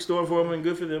a perfect storm for them and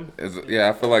good for them.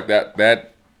 I feel like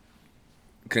that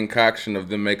concoction of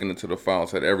them making it to the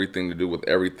finals had everything to do with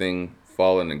everything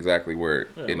falling exactly where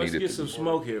Yeah, it let's needed get to some be.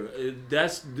 smoke here.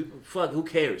 Fuck. Who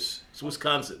cares? It's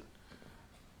Wisconsin.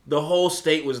 The whole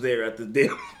state was there at the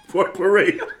damn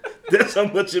parade. That's how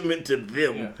much it meant to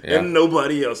them Yeah. and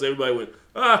nobody else. Everybody went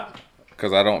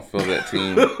Because I don't feel that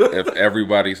team. If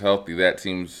everybody's healthy, that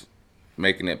team's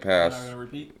making it Not past. gonna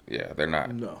repeat. Yeah, they're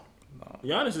not. no.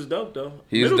 Giannis is dope though.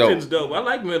 He's Middleton's dope. I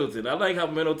like Middleton. I like how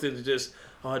Middleton's just.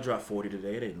 I dropped 40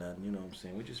 today. It ain't nothing. You know what I'm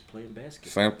saying? We're just playing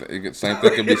basketball. Same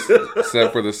thing can be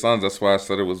said for the Suns. That's why I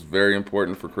said it was very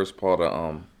important for Chris Paul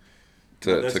to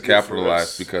That's good for capitalize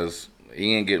us. because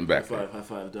he ain't getting back there. High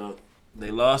five, dog. They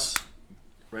lost.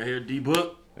 Right here, D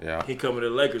Book. Yeah, He coming to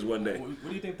the Lakers one day. What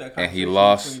do you think that? and he conversation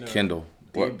lost between, Kendall.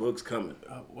 D What? Book's coming.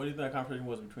 What do you think that conversation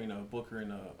was between Booker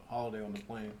and Holiday on the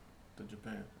plane to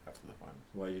Japan after the finals?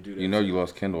 Why you do that? You know you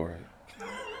lost Kendall, right?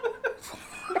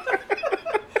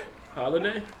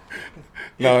 Holiday?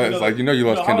 No, it's like you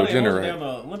lost Kendall Holiday Jenner, was right? on the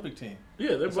Olympic team.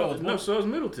 Yeah, they're So both. is No, Book. so is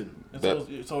Middleton. And That-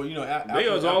 so They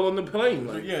was all on the plane.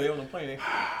 Like, Yeah, they on the plane.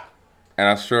 And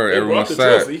I'm sure they everyone's brought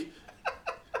the sad. trophy.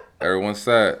 Everyone's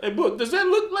sad, Hey, Book, does that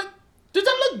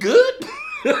look good?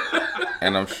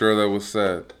 and I'm sure that was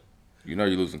sad. You know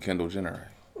you're losing Kendall Jenner,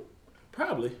 right?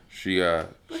 Probably. She He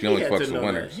only had fucks to with know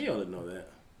winners. that. He ought to know that.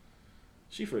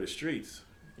 She for the streets.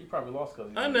 He probably lost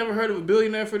because I never heard of a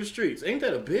billionaire for the streets. Ain't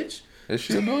that a bitch? Is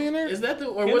she a billionaire? Is that the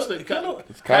or what's the Kendall-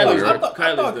 It's Kylie, right? I thought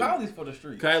Kylie's the Kylie's for the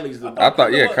street. Kylie's the I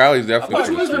thought, yeah, Kylie's I definitely. thought Which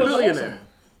she one's the was billionaire?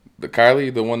 The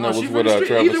Kylie, the one that Oh, she was for with the street.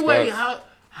 Travis Either way, Scott.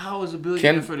 how is a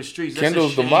billionaire for the streets? That's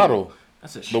Kendall's a the shame. model,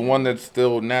 That's a the shame. one that's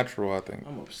still natural. I think.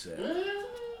 I'm upset.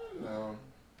 No.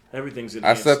 Everything's I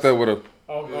enhanced. said that with a.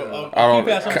 I don't.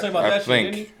 Keith had something to say about I that shit,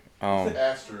 didn't think. he?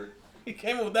 Asterisk. He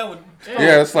came up with that one.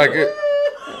 Yeah, it's like it.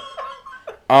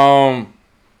 Go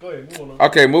ahead, move on.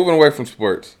 Okay, moving away from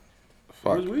sports.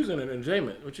 Fuck. We was in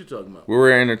entertainment. What you talking about? We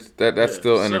were in that's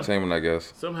still entertainment, I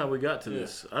guess. Somehow we got to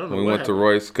this. I don't know. We went to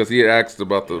Royce because he had asked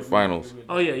about the finals.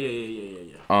 Oh yeah.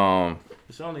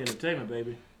 It's only entertainment,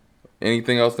 baby.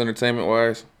 Anything else entertainment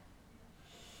wise?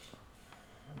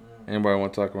 Anybody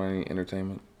want to talk about any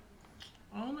entertainment?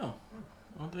 I don't know.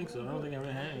 I don't think so. I don't think I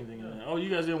really had anything. Oh, you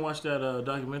guys didn't watch that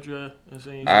documentary?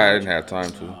 I didn't have time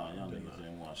to. Y'all niggas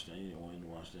didn't watch that. You didn't want to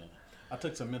watch that. I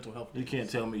took some mental health. You can't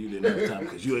tell me you didn't have time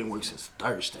because you ain't worked since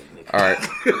Thursday, nigga. All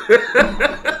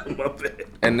right. My bad.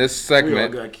 In this We all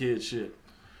segment, got kid shit.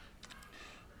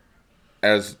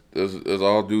 as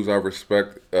all dues, I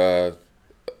respect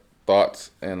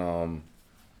thoughts and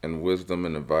wisdom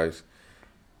and advice.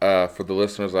 For the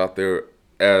listeners out there,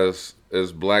 as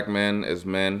black men, as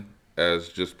men, as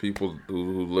just people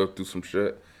who live through some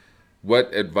shit,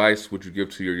 what advice would you give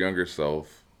to your younger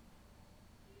self?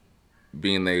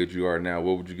 Being the age you are now,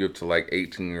 what would you give to like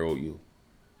 18-year-old you?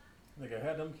 Nigga,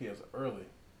 had them kids early,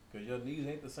 cause your knees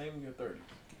ain't the same when you're 30.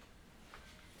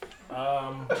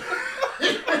 All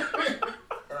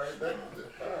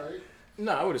right.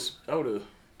 No, I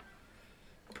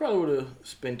probably would have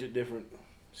spent it different,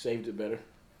 saved it better,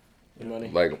 the money.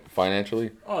 Like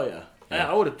financially? Oh yeah.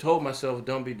 I would have told myself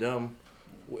don't be dumb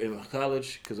in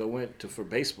college because I went for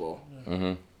baseball,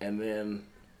 Mm-hmm. and then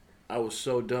I was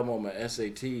so dumb on my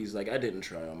SATs. Like I didn't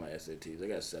try on my SATs. I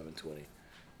got 720.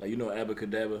 Like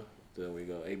Abacadabra. There we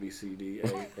go. A B C D A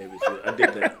A B C. I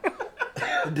did that.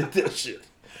 I did that shit.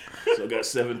 So I got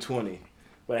 720.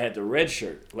 But I had the red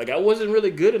shirt. Like I wasn't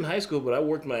really good in high school, but I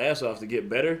worked my ass off to get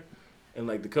better. And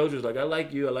like the coach was like, I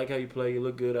like you. I like how you play. You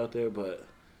look good out there, but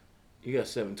you got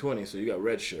 720, so you got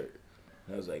red shirt.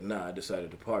 And I was like, nah. I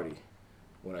decided to party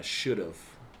when I should have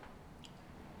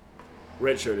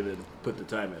redshirted and put the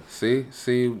time in.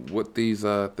 See what these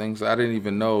things, I didn't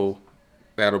even know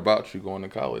that about you going to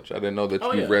college. I didn't know that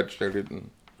you redshirted and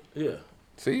Yeah.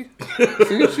 see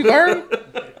what you learned.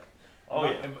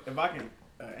 If I can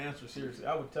answer seriously,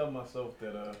 I would tell myself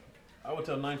that I would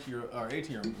tell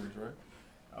 18-year-old Bruce, right?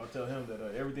 I would tell him that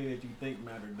everything that you think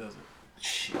matters doesn't.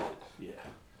 Shit. Yeah.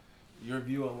 Your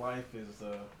view on life is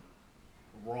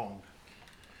wrong.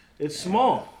 It's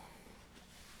small.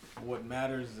 What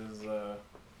matters is,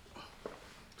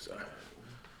 Sorry.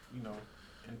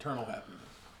 internal happiness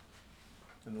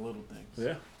and the little things.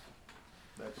 Yeah.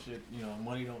 That shit,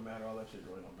 money don't matter. All that shit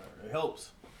really don't matter. It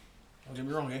helps. Don't get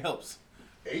me wrong, it helps.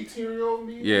 18-year-old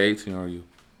me? Yeah, 18-year-old you.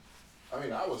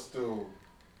 I was still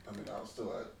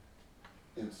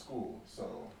in school,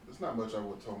 so there's not much I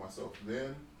would have told myself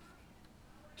then.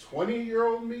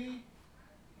 20-year-old me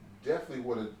definitely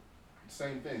would have,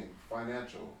 same thing,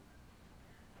 financial.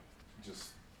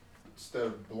 Just instead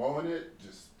of blowing it,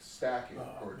 just stack it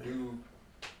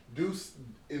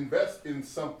invest in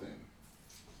something.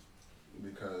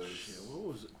 Because Shit,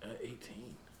 what was it at 18?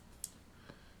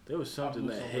 There was something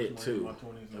that hit too.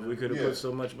 And we could have put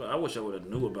so much. I wish I would have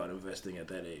knew about investing at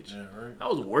that age. Yeah, right. I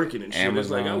was working and shit.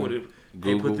 Amazon, It's like I would have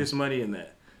put this money in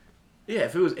that. Yeah,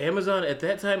 if it was Amazon at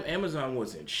that time, Amazon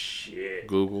wasn't shit.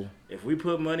 Google. If we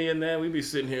put money in that, we'd be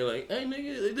sitting here like, hey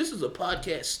nigga, this is a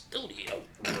podcast studio.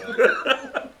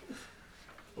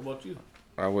 What about you?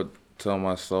 I would tell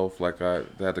myself, like I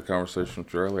had the conversation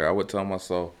with you earlier, I would tell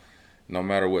myself, no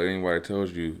matter what anybody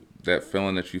tells you, that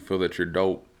feeling that you feel that you're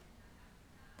dope,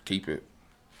 keep it.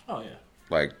 Oh yeah.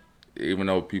 Like, even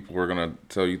though people are gonna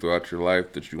tell you throughout your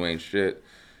life that you ain't shit,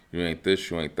 you ain't this,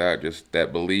 you ain't that, just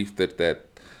that belief that the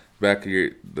back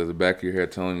of your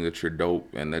head telling you that you're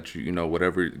dope and that you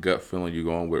whatever gut feeling you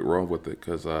going with, roll with it,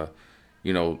 because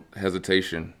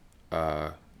hesitation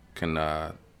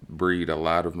can breed a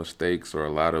lot of mistakes or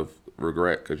a lot of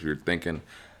regret, because you're thinking,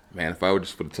 man, if I would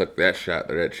just would have took that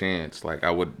shot or that chance, like I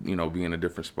would be in a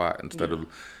different spot, instead of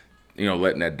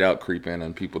letting that doubt creep in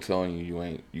and people telling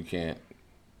you can't,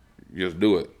 just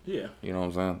do it. Yeah. You know what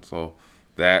I'm saying? So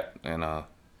that, and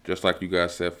just like you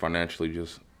guys said, financially,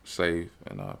 just save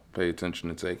and pay attention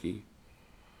and take heed.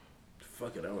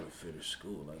 Fuck it, I would have finished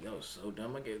school. Like, that was so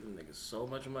dumb. I gave them niggas so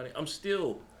much money. I'm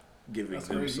still giving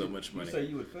them so much money. You say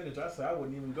you would finish. I said I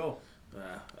wouldn't even go.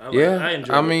 I I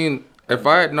enjoyed it. mean, if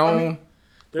I had known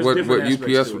what different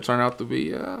aspects UPS to would it. turn out to be,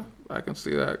 yeah, I can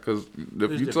see that. Because if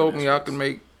There's you different told me I aspects. could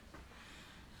make,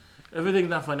 Everything's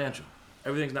not financial.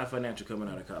 Everything's not financial coming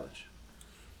out of college.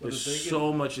 But There's the thing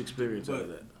so much experience out of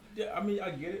that. Yeah, I mean,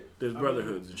 I get it. There's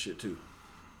brotherhoods and shit too.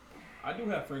 I do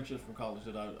have friendships from college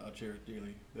that I cherish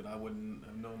dearly, that I wouldn't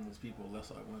have known those people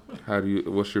unless I went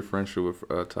there. what's your friendship with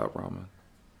Top Ramen?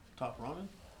 Top ramen?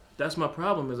 That's my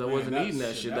problem, is I wasn't eating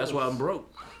that shit. That's why I'm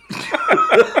broke.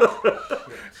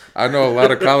 I know a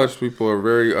lot of college people are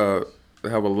very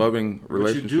have a loving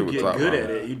relationship you with do Top get good Ramen. at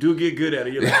it. You do get good at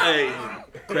it. You're like, hey,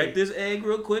 crack this egg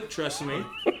real quick. Trust me.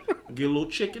 Get a little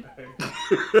chicken.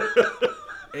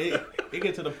 It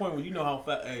get to the point where you know how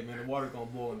fast. Hey man, the water's gonna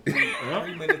boil in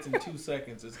 3 minutes and 2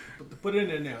 seconds. Put it in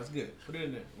there now. It's good. Put it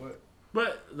in there. What?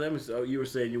 But let me. So you were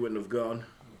saying you wouldn't have gone.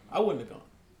 I wouldn't have gone.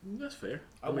 That's fair.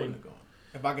 I wouldn't have gone.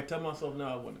 If I could tell myself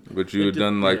now, I wouldn't have gone. But you had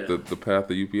done like the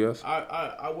path of UPS?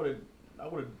 I would have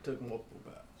taken multiple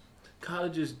paths.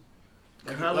 College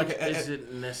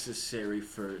isn't necessary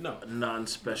for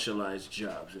non-specialized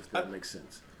jobs, if that makes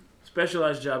sense.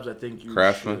 Specialized jobs, I think you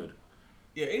should.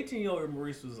 Yeah, 18-year-old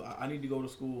Maurice was, I need to go to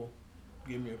school,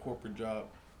 give me a corporate job,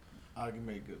 I can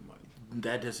make good money.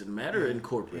 That doesn't matter in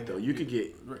corporate, though. You could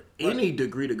get any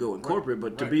degree to go in corporate,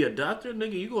 but to be a doctor,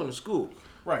 nigga, you going to school.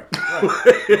 Right.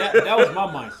 that was my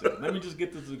mindset. Let me just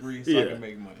get this degree so I can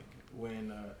make money.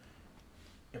 When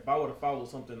if I would have followed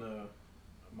something,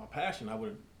 my passion, I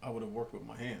would have worked with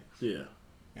my hands. Yeah.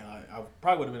 And I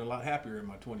probably would have been a lot happier in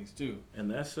my 20s too.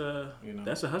 And that's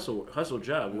that's a hustle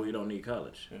job where you don't need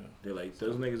college. Yeah. They're like,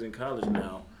 those niggas in college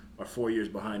now are 4 years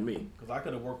behind me. Because I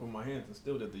could have worked with my hands and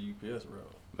still did the UPS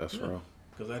route. That's real.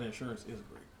 Because that insurance is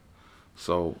great.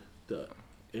 So the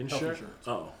insurance?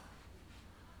 Oh.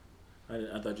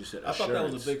 I thought you said insurance. I thought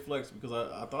that was a big flex because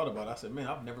I thought about it. I said, man,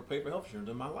 I've never paid for health insurance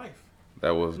in my life.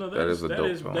 That is a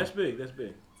dope song. That's big. That's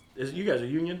big. You guys are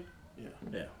union? Yeah.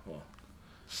 Yeah. Well,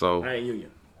 so I ain't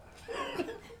union.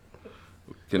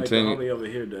 Continue. Like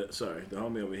the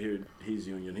homie over here, he's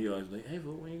union. He always like, hey,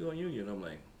 but when you go union, I'm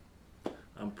like,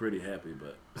 I'm pretty happy,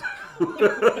 but.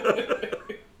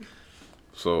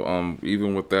 So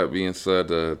even with that being said,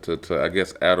 to I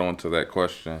guess add on to that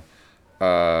question,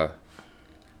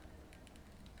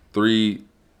 3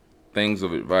 things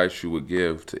of advice you would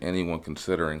give to anyone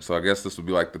considering. So I guess this would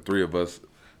be like the 3 of us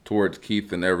towards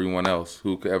Keith and everyone else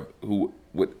who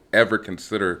would ever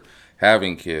consider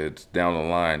having kids down the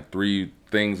line. 3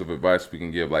 things of advice we can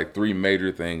give, like 3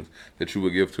 major things that you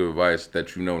would give to advice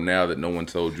that you know now that no one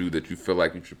told you that you feel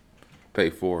like you should pay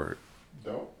forward.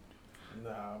 Don't. Nah,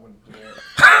 I wouldn't do that.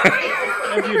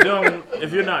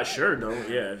 If you're not sure, don't.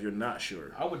 Yeah, if you're not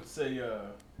sure. I would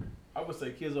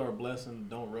say kids are a blessing.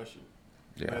 Don't rush it.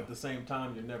 Yeah. But at the same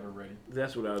time, you're never ready.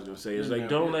 That's what I was gonna say. It's like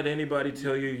don't let anybody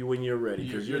tell you when you're ready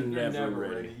because you're never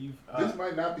ready. This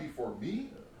might not be for me,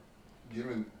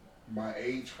 given my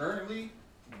age currently,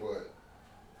 but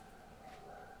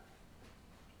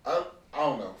I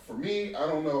don't know. For me, I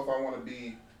don't know if I want to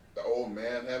be the old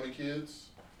man having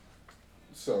kids.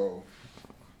 So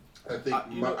I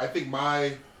think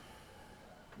my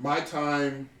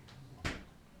time,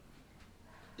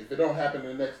 if it don't happen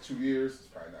in the next 2 years, it's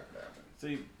probably not gonna happen.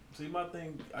 See, my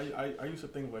thing, I used to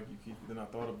think like you, Keith, then I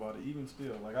thought about it. Even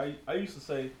still, like I used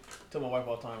to tell my wife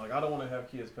all the time, like I don't want to have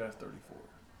kids past 34.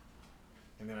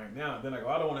 And then I go,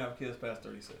 I don't want to have kids past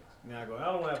 36. Now I go, I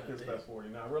don't want to have kids past 40.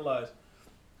 Now I realize,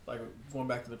 like going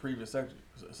back to the previous segment,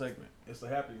 it's the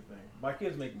happy thing. My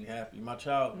kids make me happy. My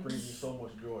child brings me so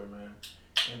much joy, man.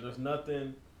 And there's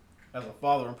nothing, as a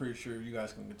father, I'm pretty sure you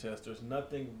guys can contest, there's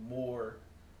nothing more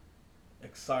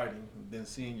exciting than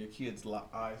seeing your kids'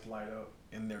 eyes light up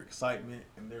and their excitement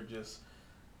and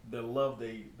the love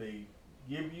they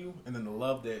give you and then the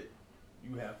love that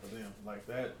you have for them. Like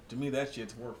that, to me, that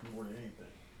shit's worth more than anything.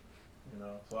 You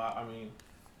know, so I mean,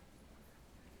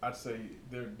 I'd say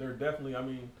they're definitely. I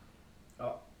mean,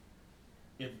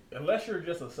 unless you're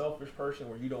just a selfish person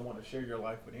where you don't want to share your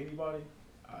life with anybody,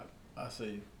 I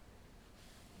say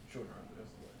children are the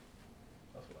best way.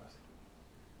 That's what I say.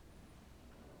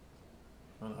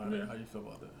 I don't know how you feel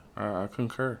about that. I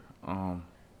concur.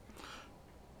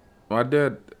 My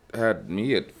dad had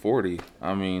me at 40.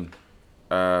 I mean,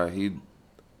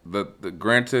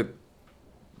 granted,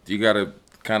 you got to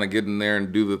kind of get in there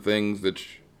and do the things that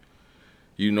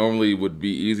you normally would be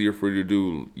easier for you to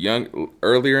do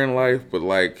earlier in life. But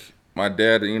like my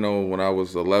dad, you know, when I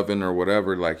was 11 or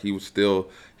whatever, like he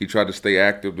tried to stay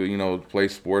active to, you know, play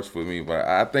sports with me. But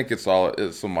I think it's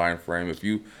a mind frame.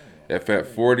 If at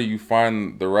 40 you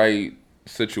find the right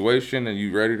situation and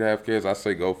you ready to have kids, I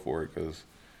say go for it. Cause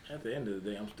at the end of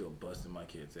the day, I'm still busting my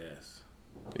kid's ass.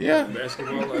 Yeah.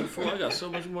 Basketball, like, I got so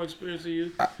much more experience than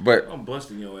you. But I'm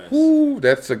busting your ass. Ooh,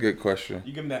 that's a good question.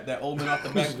 You give him that old man off the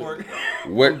backboard.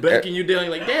 I'm backing you down.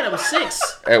 You're like, Dad, I was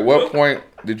 6. At what point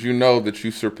did you know that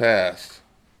you surpassed?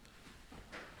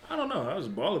 I don't know. I was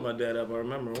balling my dad up. I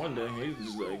remember one day he was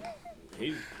just like,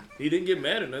 he didn't get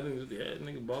mad or nothing. He was just,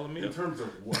 nigga balling me up. In terms of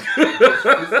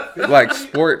what? like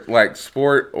sport,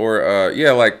 or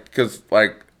because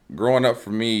like growing up for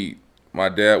me, my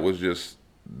dad was just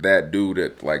that dude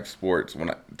at like sports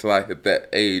until I hit that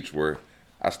age where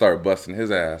I started busting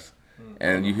his ass.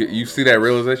 and you see that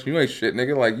realization. You ain't shit,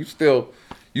 nigga. Like you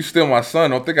still my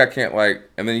son. Don't think I can't like.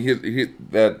 And then you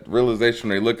hit that realization.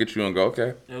 They look at you and go,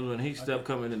 okay. That was when he stepped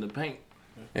coming in the paint.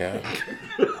 Yeah.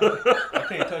 I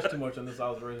can't touch too much on this. I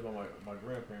was raised by my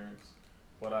grandparents,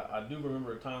 but I do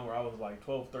remember a time where I was like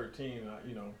 12, 13.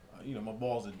 My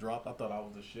balls had dropped. I thought I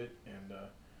was the shit, and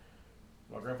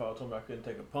my grandfather told me I couldn't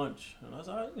take a punch, and I was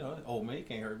like, old man, he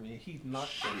can't hurt me. He's not.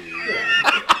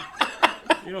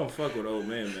 You don't fuck with old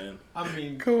man. I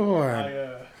mean, go on.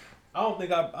 I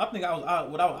think I was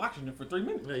out without oxygen for 3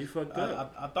 minutes. Yeah, you fucked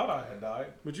up. I thought I had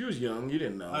died. But you was young. You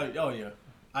didn't know.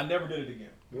 I never did it again.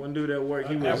 One dude at work,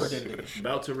 he was did it.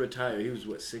 about to retire. He was,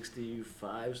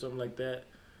 65, something like that.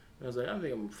 And I was like, I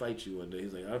think I'm going to fight you one day.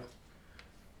 He's like,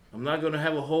 I'm not going to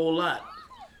have a whole lot.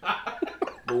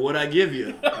 But what I give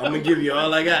you, I'm going to give you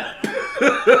all I got.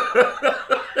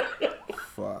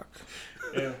 Fuck.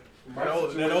 Yeah. That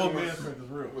old man strength is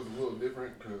real. It was a little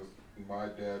different because my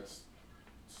dad's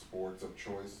sports of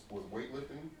choice was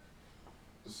weightlifting.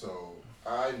 So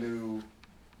I knew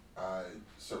I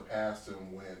surpassed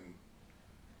him when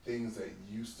things that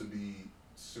used to be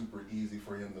super easy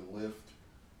for him to lift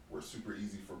were super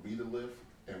easy for me to lift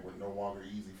and were no longer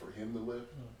easy for him to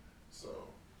lift. So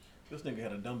this nigga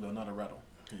had a dumbbell, not a rattle.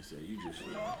 He said,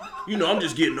 I'm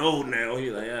just getting old now.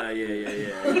 He's like,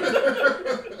 yeah.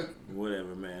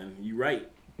 Whatever, man. You right.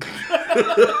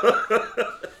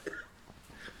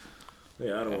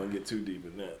 Yeah, I don't want to get too deep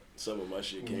in that. Some of my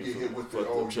shit came from with fucked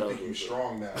up you childhood. think you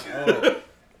strong now.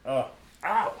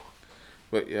 Ow.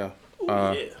 But yeah.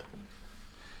 Yeah.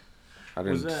 I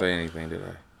didn't say anything, did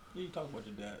I? You talk about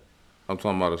your dad. I'm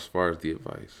talking about as far as the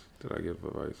advice. Did I give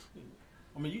advice?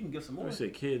 I mean, you can give some more. We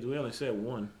said kids. We only said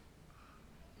one.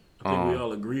 I think we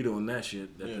all agreed on that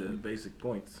shit. That's the basic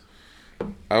points.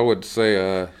 I would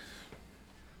say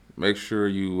make sure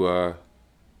you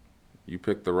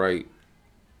pick the right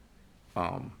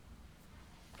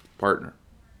partner.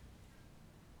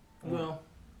 Well,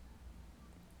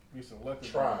 be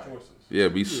selective about choices. Yeah,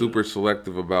 be super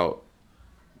selective about,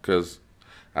 because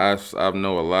I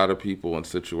know a lot of people in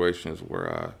situations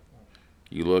where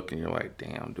you look and you're like,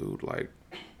 damn, dude, like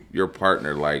your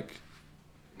partner, like,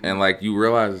 and like you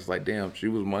realize it's like, damn, she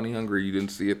was money hungry. You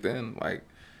didn't see it then. Like,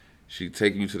 she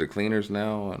taking you to the cleaners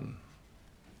now, and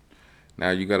now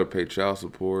you got to pay child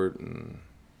support and.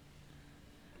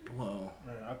 Well,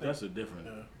 that's a different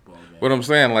ballgame. What I'm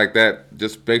saying, like that,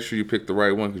 just make sure you pick the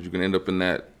right one because you can end up in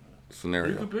that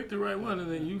scenario. You can pick the right one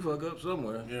and then you fuck up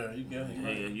somewhere. Yeah, you can.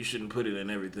 Hey, you shouldn't put it in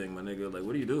everything, my nigga. Like,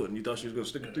 what are you doing? You thought she was gonna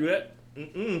stick it through that?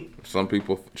 Some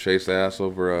people chase ass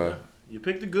over. You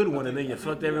picked the good one and then you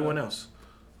fucked everyone else.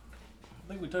 I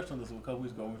think we touched on this a couple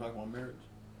weeks ago when we talked about marriage.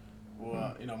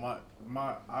 Well,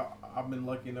 I've been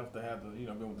lucky enough to have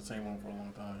been with the same one for a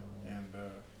long time, and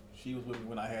she was with me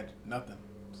when I had nothing,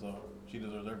 so she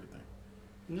deserves everything.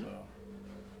 So.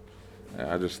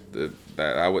 Yeah,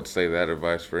 I would say that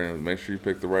advice for him: make sure you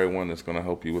pick the right one that's going to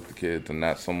help you with the kids, and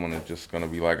not someone that's just going to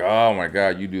be like, "Oh my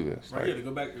God, you do this." Right. Like, To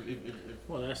go back.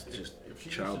 Well, that's just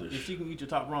childish. If she can eat your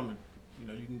top ramen,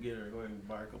 you can get her. Go ahead and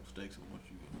buy her a couple steaks once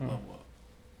you level up.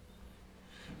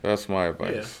 That's my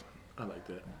advice. Yeah, I like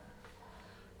that.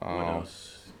 What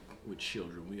else with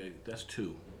children? That's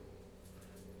 2.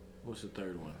 What's the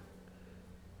third one?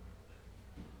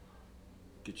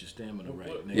 Get your stamina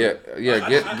right. Nigga. Yeah.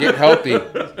 Get healthy.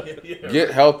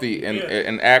 Get healthy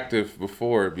and active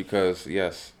before, because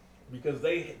Because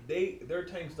their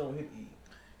tanks don't hit E.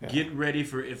 Yeah. Get ready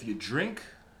for if you drink.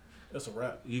 That's a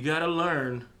wrap. You gotta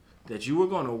learn that you are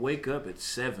gonna wake up at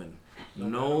 7,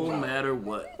 no matter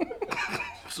what.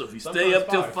 So if you stay up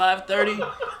till 5:30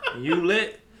 and you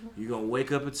lit, you're gonna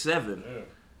wake up at 7,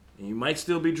 and you might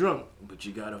still be drunk, but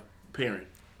you got a parent.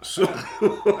 So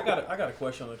I got a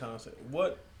question on the concept.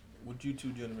 What would you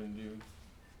two gentlemen do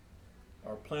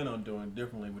or plan on doing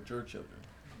differently with your children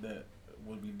that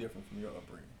would be different from your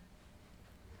upbringing?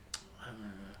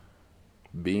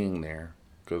 being there,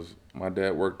 because my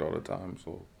dad worked all the time,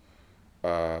 so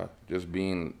just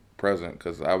being present,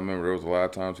 because I remember there was a lot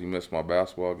of times he missed my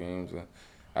basketball games, and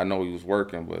I know he was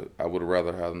working, but I would have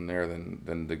rather have him there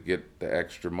than to get the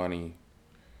extra money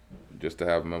just to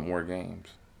have him at more games.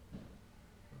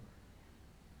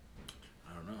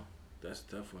 I don't know. That's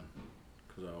a tough one,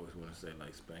 because I always want to say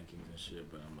like spankings and shit,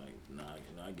 but I'm like, nah,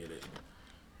 I get it.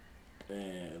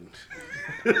 And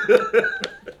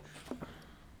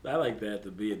I like that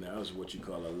to be in there. I was what you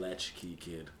call a latchkey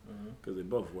kid, because they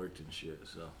both worked and shit.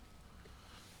 So,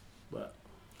 but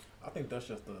I think that's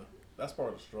just that's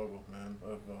part of the struggle, man.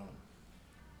 Of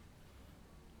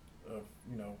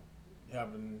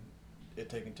having it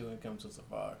taking two incomes to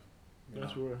survive.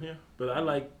 That's where, yeah. But I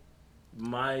like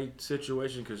my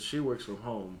situation, because she works from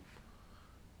home,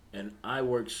 and I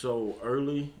work so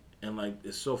early, and like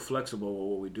it's so flexible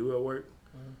with what we do at work.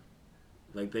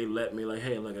 Like they let me, like,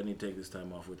 hey, look, I need to take this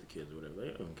time off with the kids or whatever.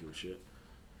 They don't give a shit.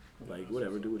 Like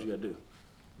whatever, do what you gotta do.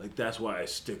 Like that's why I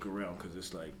stick around, because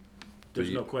it's like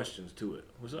there's no questions to it.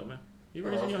 What's up, man? You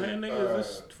raising your hand, nigga? Is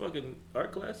this fucking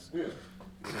art class? Yeah.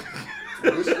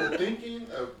 Wishful thinking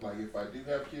of like if I do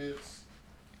have kids,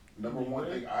 number one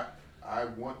thing I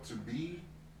want to be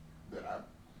that I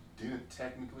didn't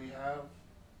technically have,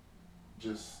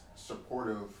 just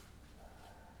supportive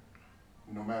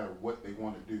no matter what they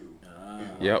want to do.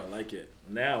 Yep. I like it.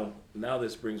 Now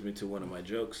this brings me to one of my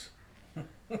jokes,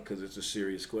 because it's a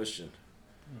serious question.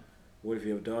 What if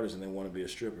you have daughters and they want to be a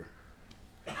stripper?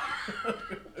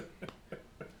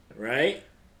 Right?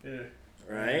 Yeah.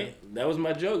 Right? That was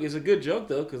my joke. It's a good joke,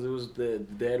 though, because it was the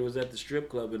dad was at the strip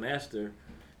club and asked her.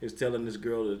 He was telling this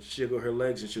girl to jiggle her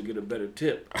legs and she'll get a better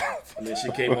tip. And then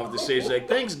she came off the stage like,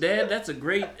 thanks, Dad. That's a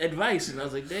great advice. And I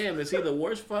was like, damn, is he the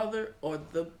worst father or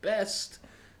the best?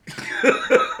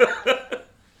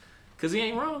 Because he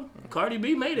ain't wrong. Cardi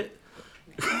B made it.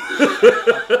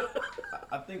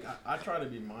 I think I try to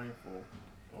be mindful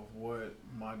of what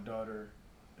my daughter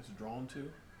is drawn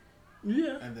to.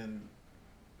 Yeah. And then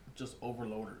just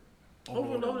overload her.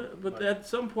 Overload it. But like, at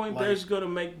some point, there's going to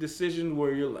make decisions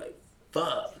where you're like,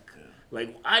 fuck. Yeah.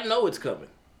 Like, I know it's coming.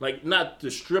 Like, not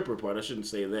the stripper part. I shouldn't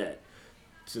say that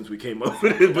since we came up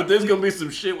with it. But there's going to be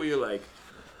some shit where you're like,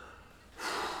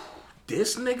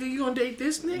 this nigga? You going to date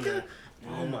this nigga? Yeah.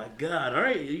 Oh, my God. All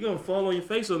right. You're going to fall on your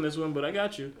face on this one, but I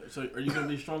got you. So are you going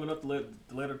to be strong enough to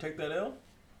let her take that L?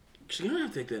 She's going to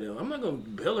have to take that L. I'm not going to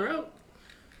bail her out.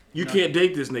 You can't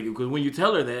date this nigga, because when you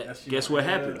tell her that, guess what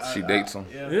happens? She dates him.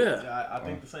 Yeah. I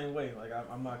think the same way. Like,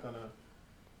 I'm not going to,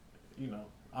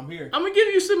 I'm here. I'm going to give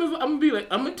you some, I'm going to be like,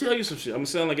 I'm going to tell you some shit. I'm going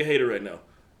to sound like a hater right now.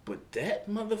 But that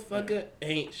motherfucker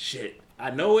ain't shit.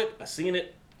 I know it. I seen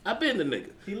it. I been the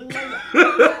nigga. He look like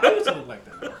that. I used to look like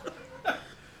that.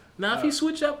 Now, if he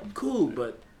switch up, cool.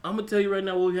 But I'm going to tell you right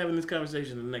now, we'll be having this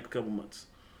conversation in the next couple months.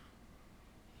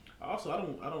 Also,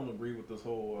 I don't agree with this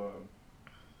whole,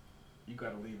 you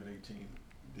got to leave at 18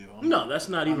 deal. No, that's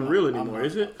not even real anymore,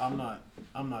 is it? I'm not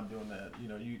doing that.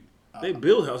 They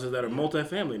build houses that are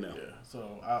multifamily now. Yeah.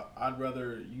 So I'd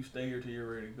rather you stay here till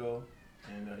you're ready to go,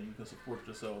 and you can support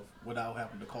yourself without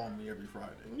having to call me every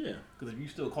Friday. Yeah. Because if you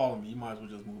still calling me, you might as well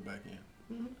just move back in.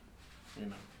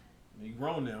 Mm-hmm. You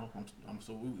grown now.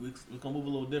 So we're gonna move a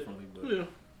little differently, but yeah,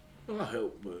 I'll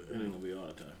help, but it ain't gonna be all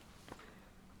the time.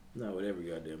 Not with every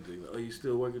goddamn thing. Oh, you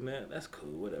still working that? That's cool.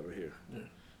 Whatever. Here. Yeah.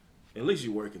 At least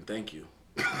you working. Thank you.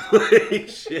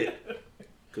 Shit.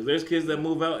 Because there's kids that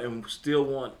move out and still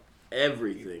want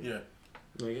everything. Yeah.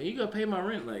 Like, you gotta pay my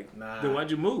rent. Like, nah. Then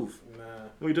why'd you move? Nah.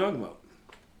 What are you talking about?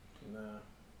 Nah.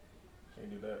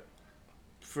 Can't do that.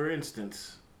 For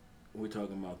instance, we're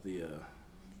talking about the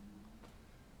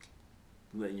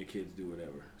letting your kids do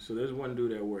whatever. So there's one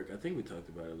dude at work. I think we talked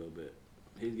about it a little bit.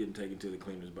 He's getting taken to the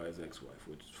cleaners by his ex-wife,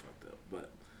 which is fucked up.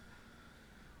 But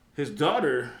his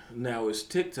daughter now is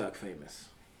TikTok famous.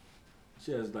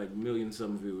 She has like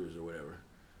million-some viewers or whatever.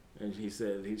 And he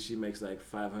said she makes like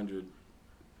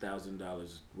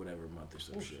 $500,000 whatever a month or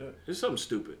some shit. It's something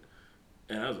stupid.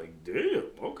 And I was like,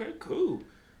 damn, okay, cool.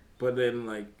 But then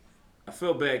like, I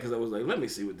felt bad because I was like, let me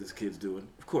see what this kid's doing.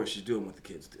 Of course, she's doing what the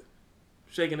kids do.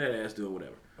 Shaking that ass, doing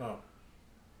whatever. Oh.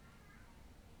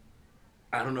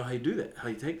 I don't know how you do that. How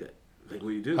you take that? Like, what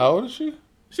do you do? How old is she?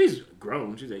 She's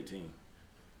grown. She's 18.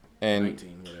 And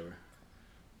 19, whatever.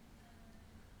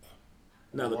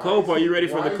 Now, the cold part, you ready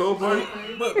for the cold part?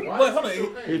 But hold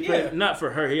on. Not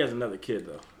for her. He has another kid,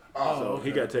 though. Oh, so okay.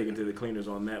 He got taken to the cleaners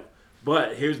on that.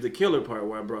 But here's the killer part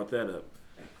where I brought that up.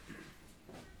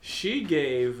 She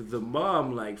gave the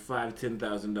mom like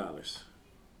 $5,000-$10,000.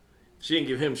 She didn't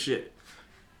give him shit.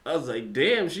 I was like,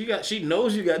 damn, she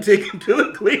knows you got taken to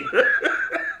the cleaner.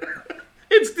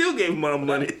 And still gave mom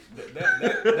money.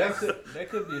 That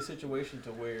could be a situation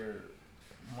to where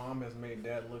mom has made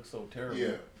dad look so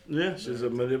terrible. Yeah, it's just a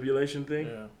manipulation thing.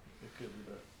 Yeah, it could be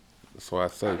that. That's why I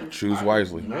say choose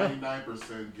wisely.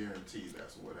 99% guaranteed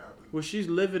that's what happened. Well, she's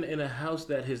living in a house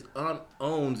that his aunt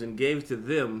owns and gave to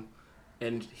them,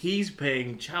 and he's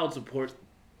paying child support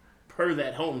per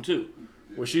that home too.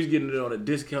 Where she's getting it on a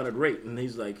discounted rate, and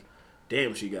he's like,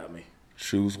 damn, she got me.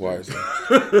 Choose wisely.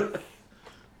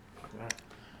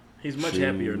 He's much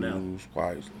happier now. Choose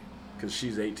wisely. Because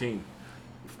she's 18.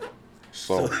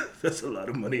 So that's a lot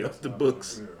of money off the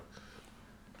books.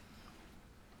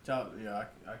 I can't do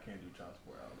child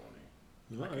support out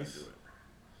on him. I can't do it.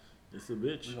 It's a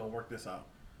bitch. We're going to work this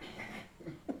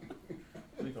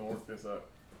out.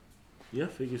 Yeah,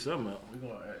 figure something out. We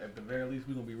gonna, at the very least,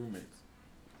 we gonna be roommates.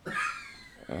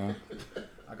 I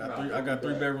got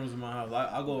three bedrooms in my house.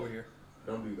 I'll go over here.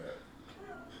 Don't do that.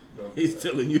 He's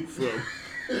telling you from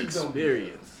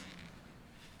experience.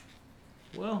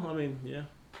 Well, I mean, yeah.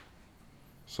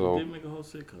 So They did make a whole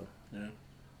sitcom. Yeah.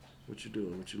 What you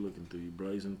doing? What you looking through? You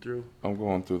blazing through? I'm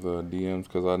going through the DMs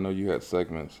because I know you had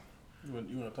segments. You want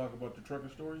to talk about the trucker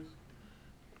stories?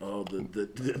 Oh, the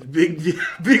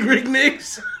big Rick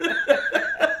Nicks.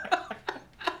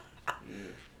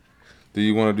 Do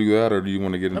you want to do that, or do you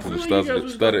want to get into the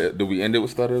stutter? Do we end it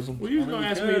with stutterism? Well, you was gonna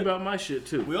ask me about my shit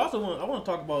too. We also I want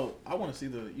to talk about. I want to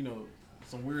see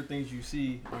some weird things you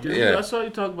see. Yeah, I saw you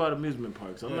talk about amusement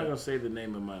parks. I'm not gonna say the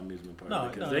name of my amusement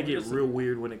park because they get real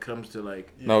weird when it comes to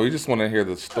like. Yeah. No, we just want to hear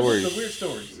the stories. The weird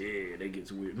stories. Yeah, they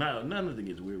gets weird. No, none of it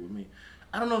gets weird with me.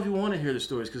 I don't know if you want to hear the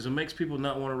stories because it makes people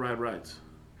not want to ride rides.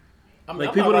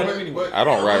 People don't. Anyway. I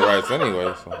don't ride rides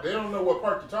anyway. So. They don't know what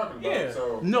park you're talking about. Yeah.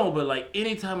 So. No, but like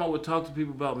anytime I would talk to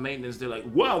people about maintenance, they're like,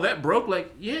 "Wow, that broke."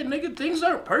 Like, yeah, nigga, things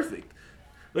aren't perfect.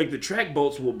 Like the track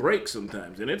bolts will break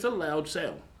sometimes, and it's a loud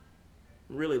sound,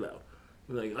 really loud.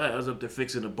 Like I was up there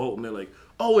fixing a bolt, and they're like,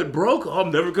 "Oh, it broke. Oh,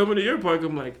 I'm never coming to your park."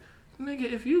 I'm like, "Nigga,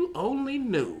 if you only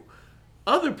knew,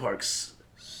 other parks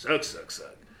suck.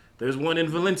 There's one in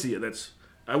Valencia that's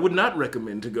I would not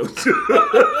recommend to go to."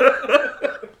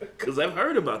 Because I've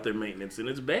heard about their maintenance, and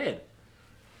it's bad.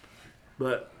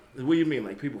 But, what do you mean?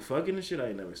 Like, people fucking and shit? I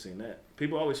ain't never seen that.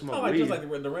 People always smoke weed. Just like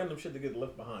the random shit that gets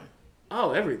left behind.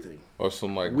 Oh, everything. Or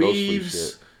some, like, ghostly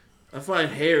weaves. Shit. I find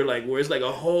hair, like, where it's like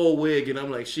a whole wig, and I'm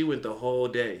like, she went the whole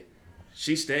day.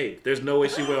 She stayed. There's no way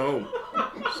she went home.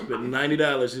 Spent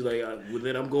 $90. She's like, well,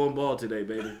 then I'm going bald today,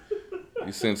 baby.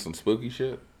 You seen some spooky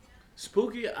shit?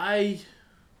 Spooky? I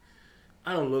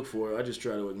don't look for it. I just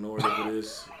try to ignore it if it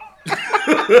is.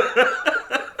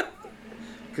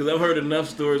 Because I've heard enough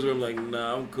stories where I'm like,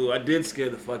 nah, I'm cool. I did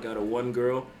scare the fuck out of one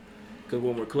girl. Because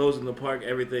when we're closing the park,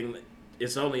 everything,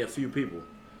 it's only a few people.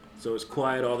 So it's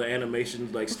quiet, all the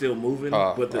animations like still moving,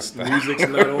 but the music's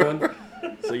not on.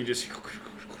 So you just...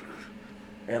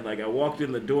 And like I walked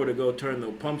in the door to go turn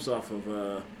the pumps off of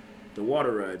the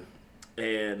water ride.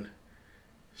 And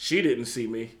she didn't see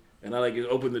me. And I like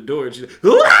opened the door and she's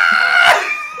like,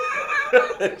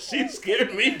 she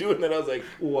scared me doing that. I was like,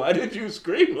 why did you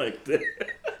scream like that?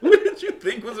 What did you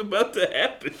think was about to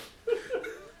happen?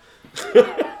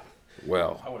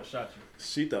 Well, I would have shot you.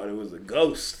 She thought it was a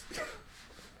ghost.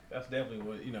 That's definitely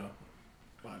what,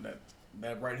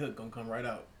 that right hook gonna come right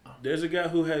out. There's a guy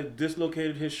who had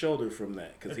dislocated his shoulder from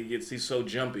that because he's so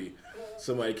jumpy.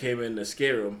 Somebody came in to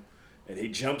scare him and he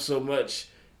jumped so much,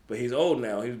 but he's old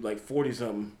now. He's like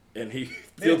 40-something. And he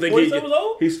still think he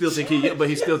young. He still think he's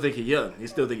young. He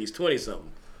still think he's 20-something.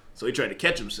 So he tried to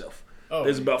catch himself. Oh,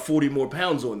 There's about 40 more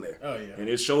pounds on there. Oh yeah. And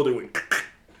his shoulder went.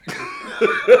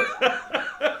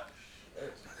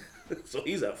 So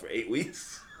he's out for 8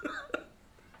 weeks.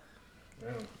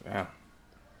 yeah.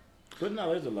 But no,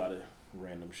 there's a lot of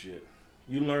random shit.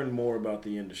 You learn more about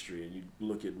the industry and you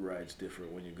look at rides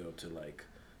different when you go to like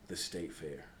the state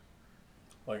fair.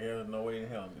 Like there's no way in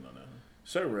hell I'm gonna know.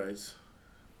 Certain rides.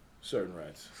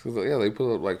 Yeah, they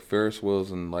put up like Ferris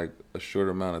wheels in like a short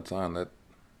amount of time. That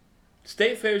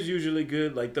state fair's usually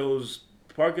good, like those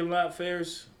parking lot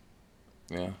fairs.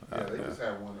 Yeah. They just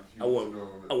had one a few I wouldn't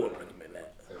recommend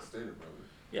that. At Stater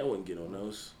Brothers. Yeah, I wouldn't get on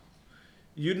those.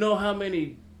 You know how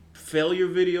many failure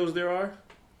videos there are?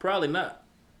 Probably not.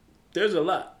 There's a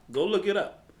lot. Go look it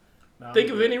up. Think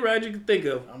of any ride you can think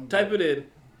of. Type it in.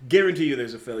 Guarantee you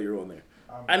there's a failure on there.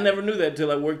 I never knew that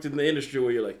until I worked in the industry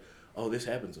where you're like, oh, this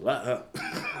happens a lot, huh?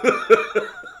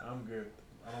 I'm good.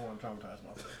 I don't want to traumatize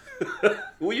myself.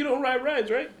 Well, you don't ride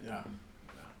rides, right? Yeah.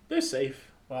 They're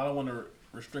safe. Well, I don't want to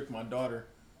restrict my daughter.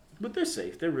 But they're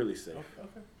safe. They're really safe.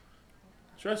 Okay.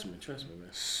 Trust me, man.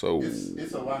 So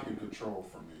it's a lack of control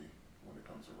for me when it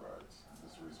comes to rides.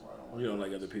 That's the reason why I don't like You don't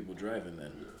like other people driving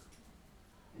then? Yeah.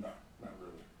 No, not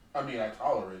really. I mean, I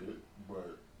tolerate it,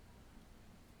 but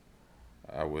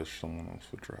I wish someone else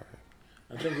would drive.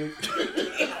 I think we...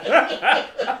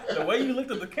 The way you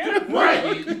looked at the camera.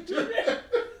 right.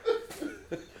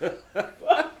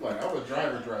 Like I'm a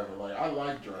driver. Like I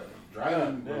like driving.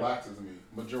 Driving relaxes me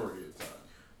majority of the time.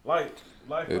 Life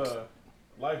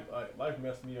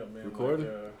messed me up, man. Recording?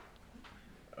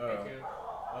 When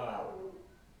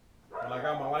I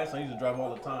got my license, I used to drive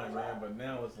all the time, man. But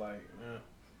now it's like,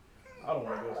 I don't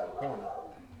want to go to the corner.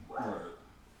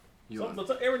 Right.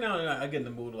 But every now and then I get in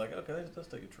the mood like, okay, let's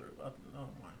take a trip. I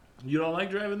don't mind. You don't like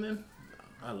driving then?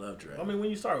 I love driving. I mean, when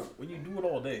you do it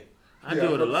all day. I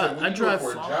do it a lot. I drive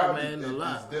far, man, a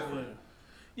lot.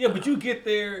 Yeah, but you get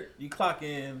there, you clock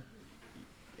in,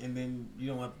 and then you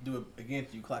don't have to do it again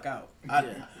till you clock out.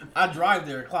 I drive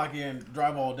there, clock in,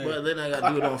 drive all day. But then I got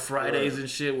to do it on Fridays and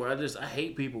shit where I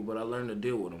hate people, but I learn to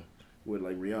deal with them. With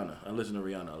like Rihanna. I listen to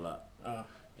Rihanna a lot.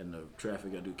 In the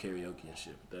traffic, I do karaoke and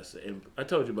shit. And I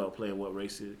told you about playing What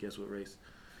Race Is. Guess what race?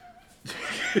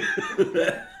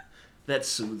 that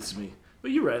soothes me.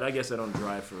 But you're right. I guess I don't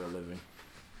drive for a living.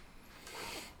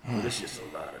 But it's just a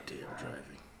lot of damn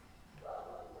driving.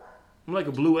 I'm like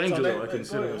a blue angel, though. I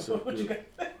consider myself.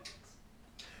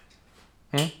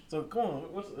 So come on,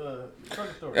 what's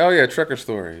trucker story? Oh yeah, trucker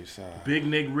stories. Big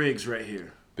Nick Riggs right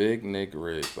here. Big Nick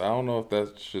Riggs. I don't know if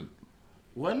that should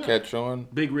catch on.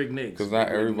 Big Rig Niggs. Because not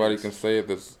everybody can say it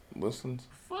that listens.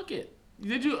 Fuck it.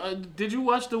 Did you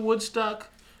watch the Woodstock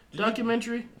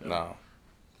documentary? No.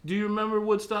 Do you remember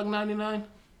Woodstock '99?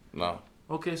 No.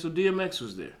 Okay, so DMX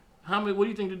was there. What do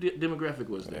you think the demographic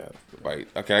was there? Yeah, white.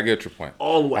 Okay, I get your point.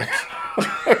 All white.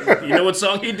 You know what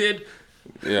song he did?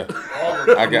 Yeah.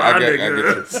 I get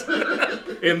you.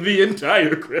 In the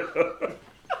entire crowd.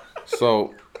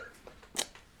 So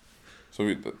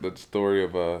the story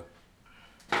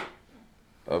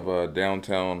of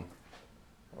downtown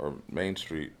or Main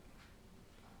Street.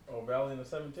 Oh, Valley in the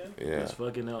 710? Yeah. That's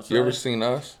fucking outside. You ever seen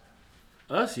Us?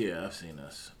 Us? Yeah, I've seen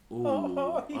Us. Ooh,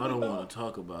 I don't want to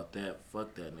talk about that.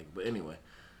 Fuck that nigga. But anyway,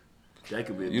 that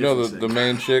could be a You know the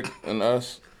main chick in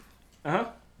Us? Uh-huh.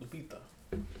 Lupita.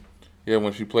 Yeah,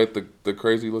 when she played the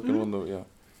crazy looking one, yeah.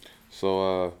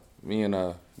 So me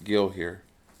and Gil here.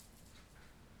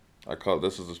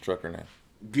 This is his trucker name.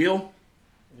 Gil?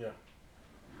 Yeah.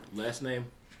 Last name?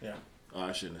 Yeah. Oh,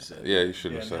 I shouldn't have said Yeah, you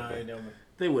shouldn't have said that.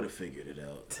 They would have figured it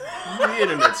out. The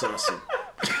internet's awesome.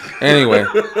 Anyway,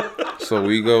 so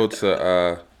we go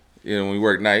to, we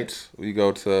work nights. We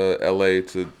go to LA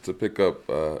to pick up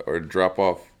or drop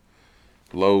off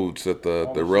loads at the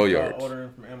rail yards.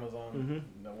 Ordering from Amazon.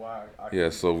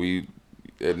 Yeah, so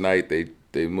at night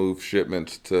they move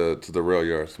shipments to the rail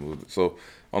yards to move it. So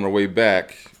on our way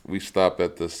back, we stop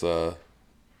at this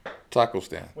taco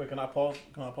stand. Wait, can I pause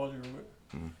you real quick?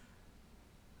 Mm-hmm.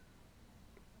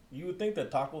 You would think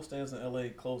that taco stands in LA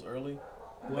close early.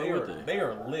 Why they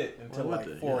are lit until like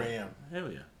 4 a.m.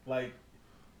 Hell yeah. Like,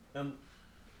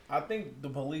 I think the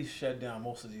police shut down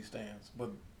most of these stands,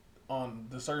 but on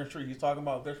the certain street he's talking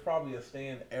about, there's probably a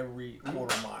stand every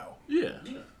quarter mile. Yeah.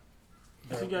 You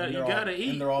gotta eat.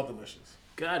 And they're all delicious.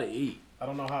 Gotta eat. I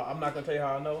don't know how. I'm not gonna tell you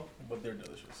how I know, but they're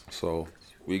delicious. So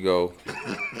we go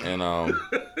and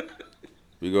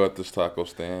we go at this taco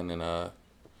stand and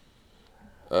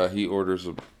he orders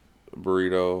a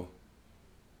burrito.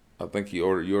 I think you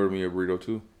ordered me a burrito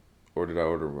too, or did I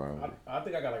order mine? I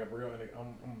think I got like a burrito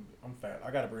and I'm fat.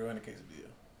 I got a burrito and a quesadilla.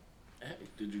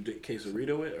 Did you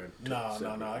quesarito it or no?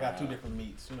 I got two different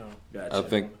meats. Gotcha. I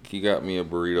think he got me a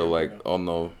burrito like on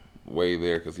the way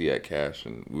there because he had cash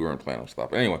and we weren't planning on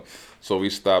stopping. Anyway, so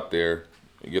we stopped there,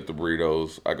 we get the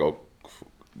burritos. I go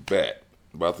back,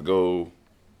 about to go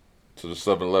to the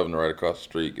 7-Eleven right across the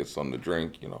street, get something to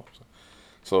drink,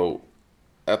 So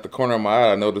at the corner of my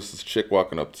eye, I noticed this chick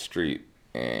walking up the street,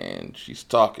 and she's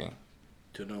talking.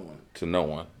 To no one. To no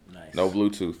one. Nice. No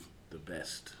Bluetooth. The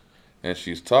best. And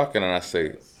she's talking, and I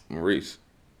say, Maurice,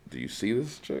 do you see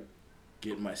this chick?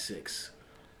 Get my 6.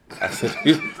 I said,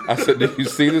 do you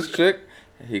see this chick?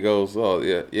 He goes, oh,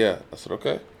 yeah. I said,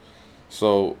 okay.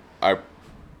 So I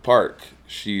park.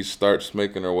 She starts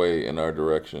making her way in our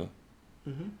direction.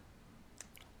 Mm-hmm.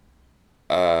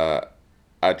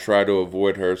 I try to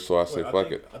avoid her, so I say,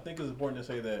 fuck it. I think it's important to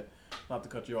say that, not to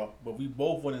cut you off, but we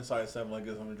both went inside 7 like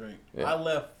this on a drink. Yeah. I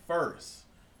left first,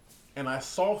 and I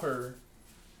saw her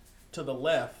to the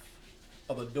left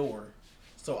of the door,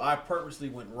 so I purposely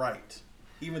went right,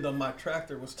 even though my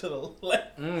tractor was to the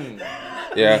left.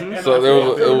 Yeah, so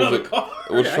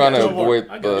it was trying to avoid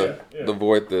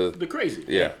the crazy.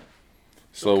 Yeah.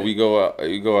 So okay.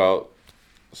 You go out.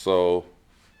 So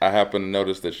I happen to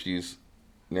notice that she's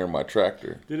near my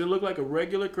tractor. Did it look like a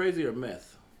regular crazy or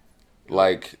meth?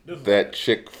 Like that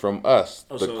chick from Us,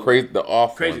 the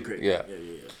off crazy, one. Crazy. Yeah.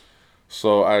 Yeah.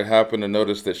 So I happen to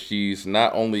notice that she's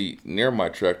not only near my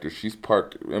tractor, she's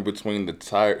parked in between the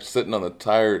tire, sitting on the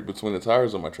tire between the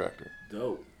tires of my tractor.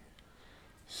 Dope.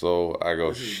 So I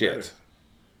go, shit. Better.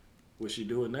 Was she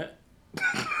doing that?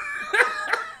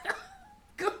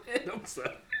 Go ahead, I'm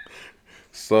sorry.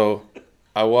 So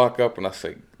I walk up and I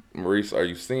say, Maurice, are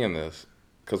you seeing this?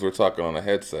 Because we're talking on a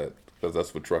headset, because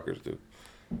that's what truckers do.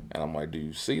 And I'm like, do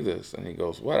you see this? And he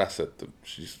goes, what? I said,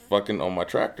 she's fucking on my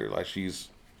tractor. Like she's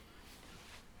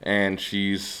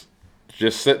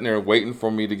just sitting there waiting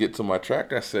for me to get to my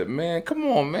tractor. I said, man, come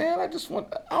on, man. I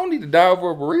don't need to die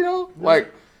over a burrito.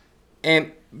 Like,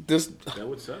 and That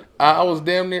would suck. I was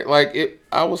damn near like it.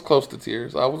 I was close to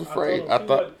tears. I was afraid. I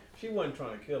thought she wasn't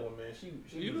trying to kill him, man.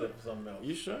 She was there for something else.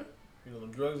 You sure? You know,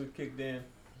 the drugs had kicked in.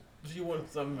 She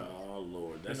wanted something else. Oh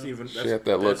Lord, that's You know, she had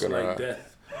that look in her like eye.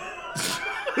 death.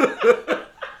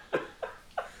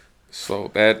 So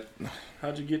that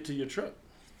How'd you get to your truck?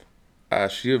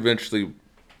 she eventually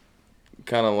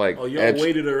kind of like Oh, y'all edged,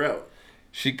 waited her out.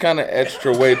 she kind of edged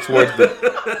her way towards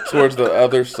the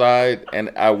other side,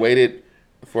 and I waited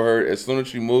for her. As soon as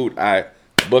she moved, I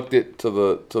booked it to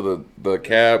the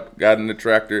cab, got in the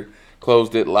tractor,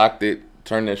 closed it, locked it,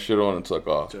 turned that shit on, and took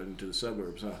off. Turned into the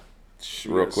suburbs, huh?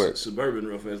 Real quick. Suburban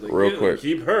real fast. Like, Real quick.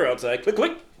 Keep her outside. Click,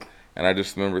 click. And I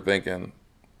just remember thinking,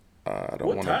 I don't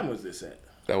want What to. time was this at?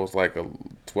 That was like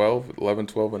 11,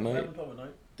 12 at night. 11, 12 at night.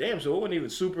 Damn, so it wasn't even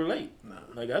super late. Nah.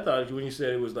 Like, I thought when you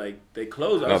said it was like they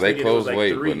closed, I No, was they thinking it was closed like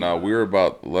late, 3. but no, we were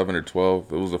about 11 or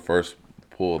 12. It was the first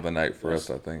pull of the night for us,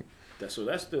 I think. So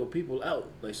that's still people out.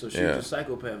 Like, so she Yeah. was a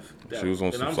psychopath. She was on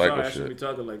and some I'm psycho sorry I shit. shouldn't be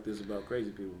talking like this about crazy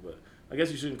people, but I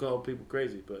guess you shouldn't call people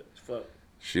crazy, but fuck.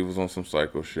 She was on some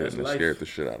psycho shit, That's and it life. scared the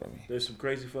shit out of me. There's some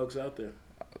crazy folks out there.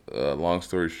 Long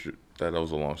story that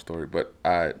was a long story, but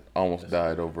I almost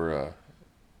died over a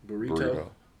burrito.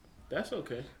 That's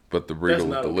okay. But the That's burrito was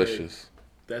not okay. delicious.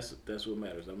 That's what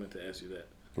matters. I meant to ask you that.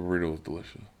 The burrito was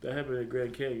delicious. That happened at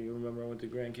Grand Canyon. You remember I went to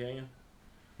Grand Canyon?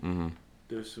 Mm-hmm.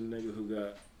 There's some nigga who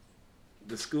got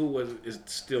the school is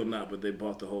still not, but they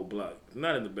bought the whole block.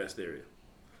 Not in the best area.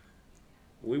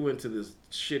 We went to this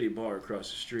shitty bar across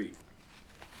the street.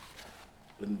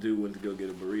 And the dude went to go get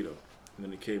a burrito. And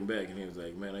then he came back and he was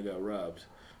like, "Man, I got robbed."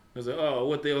 I was like, "Oh,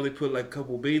 what, they only put like a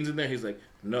couple beans in there?" He's like,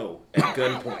 "No, at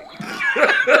gunpoint."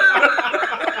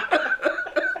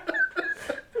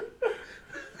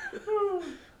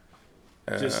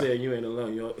 Just saying, you ain't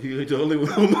alone. You ain't the only one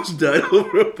who almost died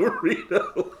over a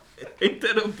burrito. Ain't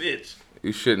that a bitch?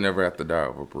 You should never have to die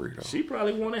over a burrito. She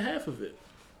probably wanted half of it.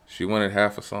 She wanted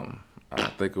half of something. I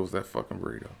don't think it was that fucking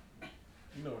burrito.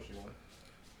 You know what she wanted.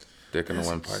 Dick in the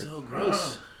windpipe. So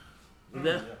gross.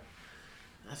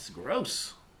 That's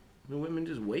gross. The women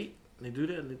just wait. They do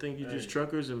that and they think you're just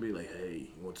truckers and be like, "Hey,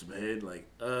 you want some head?" Like,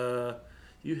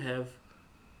 you have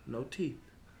no teeth.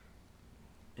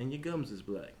 And your gums is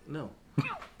black. No.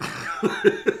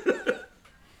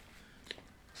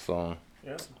 So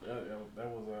Yeah, that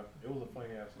was it was a funny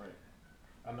ass night.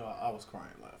 I know I was crying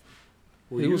laughing.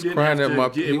 Well, he you was didn't crying have at to my.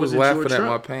 get- it He was wasn't your laughing at my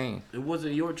truck. pain. It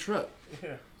wasn't your truck.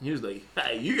 Yeah. He was like,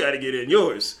 "Hey, you got to get in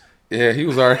yours." Yeah, he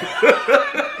was already.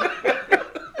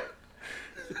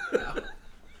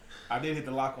 I did hit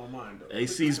the lock on mine though.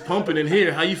 AC's pumping in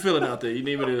here. How you feeling out there? You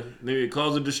need me to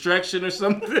cause a distraction or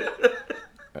something?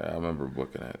 Yeah, I remember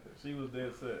booking it. She was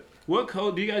dead set. What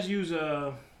code do you guys use?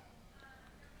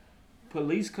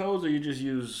 Police codes, or you just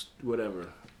use whatever,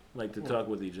 like to talk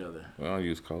with each other? We don't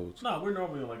use codes. No, we're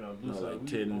normally on like a blue No, side. like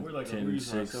 10, we're like 10 we're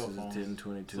using our 6s, cell phones. 10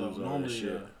 22s, So all that normally,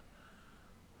 shit.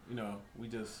 you know, we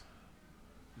just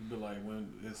be like when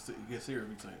it gets serious,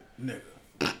 we say, "Nigga."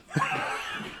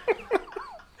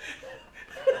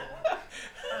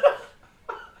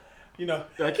 You know,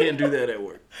 I can't do that at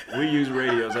work. We use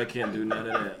radios. I can't do none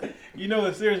of that. you know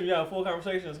it's serious when you have a full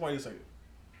conversation. And somebody just say,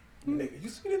 "Nigga, you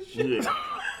see this shit?" Yeah.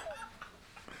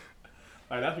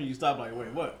 Like that's when you stop. Like,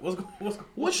 wait, what?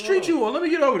 What street you on? Let me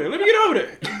get over there. Let me get over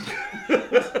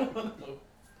there.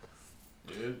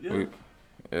 Yeah.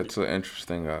 It's an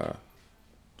interesting.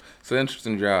 It's an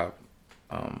interesting job.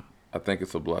 I think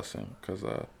it's a blessing because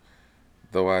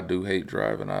though I do hate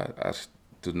driving,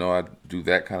 to know I do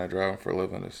that kind of driving for a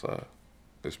living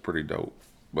it's pretty dope.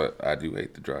 But I do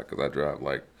hate to drive because I drive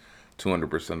like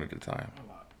 200% of the time.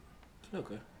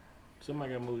 Okay.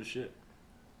 Somebody gotta move the shit.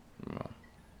 No.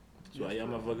 That's why y'all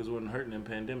motherfuckers wasn't hurting in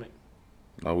pandemic.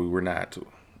 No, we were not.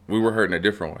 We were hurting a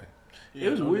different way. Yeah,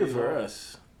 It was no, weird they for are.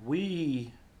 us.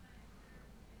 They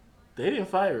didn't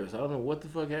fire us. I don't know what the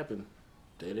fuck happened.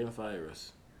 They didn't fire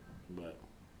us. But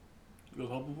You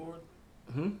was hoping for it?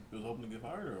 You was hoping to get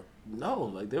fired, or no,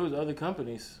 like there was other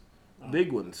companies,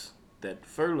 big ones, that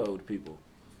furloughed people.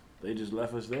 They just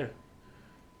left us there.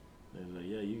 They was like,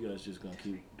 "Yeah, you guys just gonna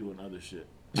keep doing other shit."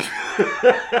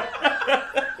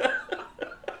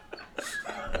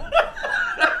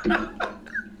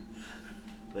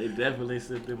 They definitely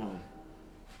sent them home.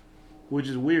 Which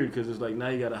is weird because it's like now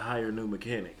you gotta hire new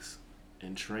mechanics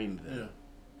and train them. yeah,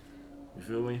 You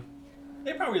feel me?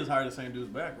 they probably just hired the same dudes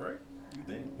back, right? You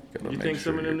think? Gotta You make think some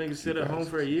sure of them your- niggas sit at home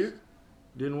for a year?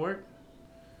 Didn't work?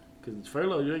 Because it's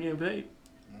furlough, you ain't getting paid.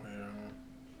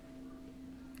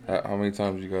 How many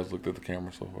times you guys looked at the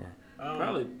camera so far? Yeah.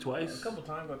 Probably A twice. couple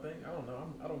times, I think. I don't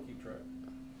know. I don't keep track.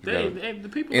 The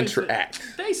people interact.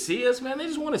 They see us, man. They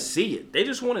just want to see it. They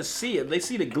just want to see it. They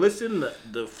see the glisten,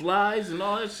 the flies, and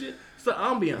all that shit. It's the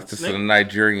ambiance. This is a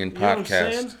Nigerian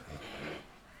podcast.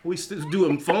 We still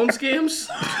doing phone scams.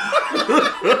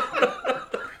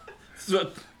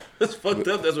 That's fucked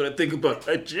up. That's what I think about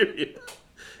Nigeria.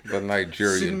 The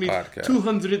Nigerian Send me podcast.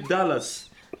 $200.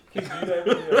 You have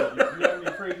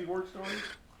any crazy work stories?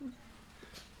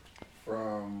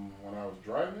 From when I was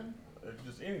driving?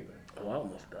 Just anything. Oh, I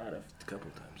almost died a couple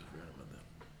times. I forgot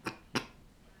about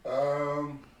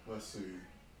that. Let's see.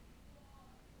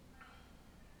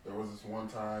 There was this one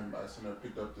time I sent her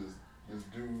picked up this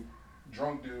dude,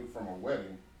 drunk dude from a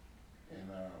wedding, and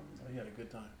He had a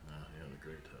good time. He had a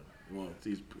great time. Well,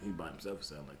 he by himself. It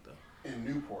sound like that. in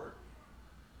Newport,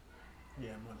 Yeah,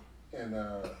 money. and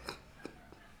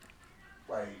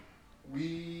like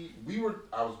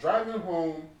I was driving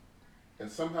home, and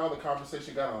somehow the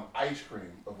conversation got on ice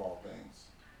cream of all things,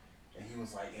 and he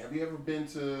was like, "Have you ever been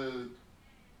to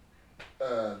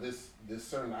this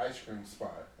certain ice cream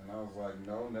spot?" And I was like,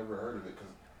 "No, never heard of it,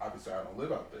 because obviously I don't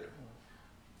live out there."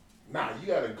 "Nah, you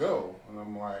gotta go." And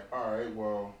I'm like, "All right,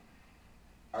 well,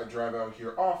 I drive out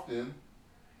here often.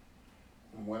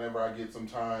 Whenever I get some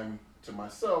time to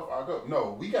myself, I'll go."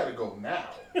 "No, we gotta go now."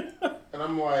 And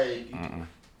I'm like,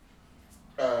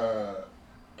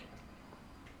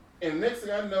 and next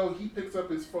thing I know, he picks up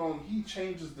his phone, he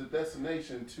changes the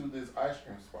destination to this ice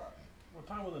cream spot. What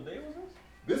time of the day was this?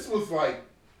 This was like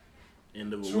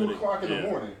End of a 2 wedding. o'clock in the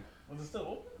morning. Was it still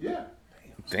open? Yeah.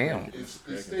 Damn. It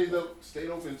stayed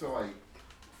open until like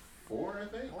 4, I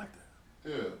think. I like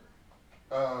that.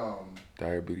 Yeah.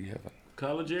 Diabetes heaven.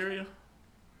 College area?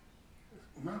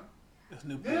 Not, It's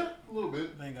new. yeah, a little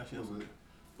bit. They ain't got shit. A little bit.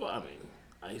 Well, I mean,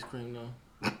 ice cream though.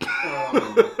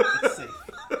 It's safe.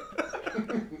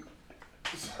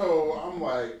 So I'm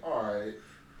like, all right.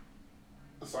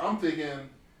 So I'm thinking,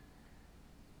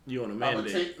 You on a I'm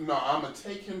mandate? gonna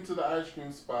take him to the ice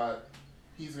cream spot.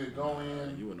 He's gonna go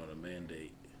in. You went on a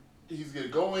mandate. He's gonna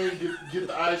go in, get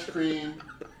the ice cream.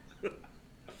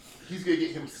 He's gonna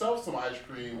get himself some ice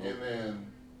cream, and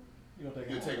then You gonna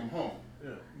you'll take him home. Yeah.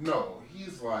 No,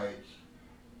 he's like,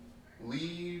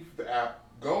 leave the app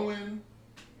going.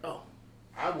 Oh,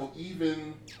 I will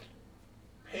even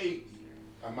pay.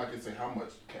 I'm not gonna say how much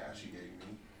cash he gave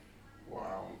me. Well, I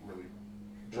don't really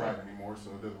drive anymore, so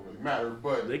it doesn't really matter.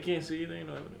 But they can't see you. They ain't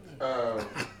no evidence.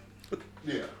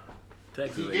 yeah,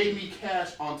 Tax he evasion. gave me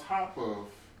cash on top of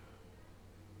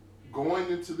going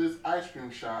into this ice cream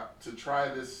shop to try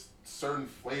this certain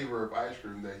flavor of ice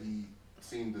cream that he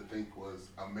seemed to think was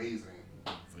amazing.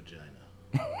 Vagina.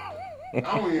 I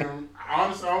don't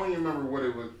even remember what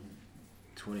it was.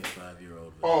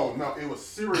 25-year-old. Oh no, it was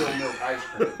cereal milk ice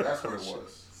cream. That's what it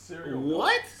was. Cereal.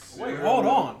 What? Wait, hold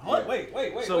on. Yeah.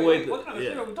 Wait. So What kind of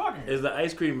cereal are we talking here? Is the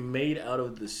ice cream made out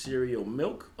of the cereal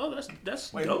milk? Oh,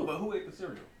 that's Wait, dope. but who ate the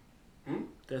cereal?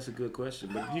 That's a good question.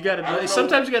 But you gotta. I don't know.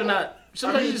 Sometimes you gotta not.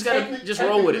 Sometimes you just gotta just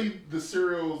roll with it. technically, the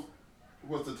cereals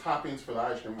was the toppings for the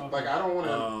ice cream. Okay. Like I don't want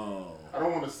to. Oh. I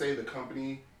don't want to say the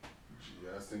company,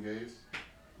 just in case.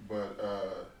 But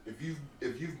if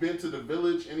you've been to the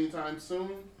Village anytime soon,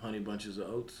 Honey bunches of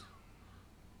oats.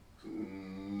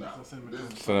 no.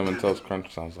 This- Cinnamon Toast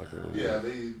Crunch sounds like it. yeah,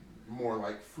 they more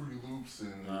like Fruity Loops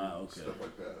and Okay. stuff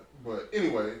like that. But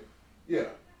anyway, yeah.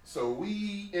 So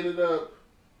we ended up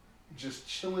just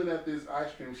chilling at this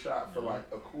ice cream shop for like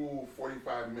a cool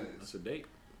 45 minutes. That's a date.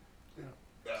 Yeah.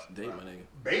 That's a date, my nigga.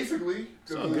 Basically,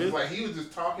 It's all because good. like he was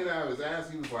just talking out of his ass.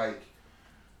 He was like,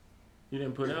 You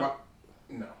didn't put if out.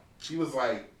 no. She was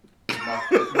like, if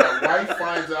my wife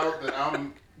finds out that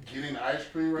I'm getting ice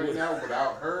cream right now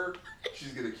without her,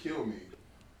 she's gonna kill me.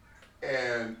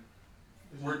 And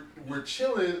we're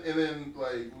chilling, and then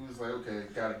like we was like, okay,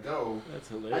 gotta go.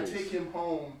 That's I hilarious. take him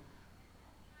home.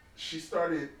 She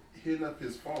started hitting up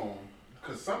his phone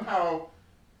because somehow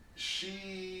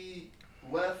she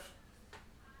left.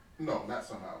 No, not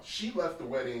somehow. She left the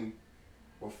wedding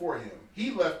before him. He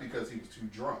left because he was too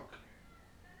drunk.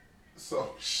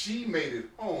 So she made it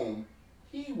home.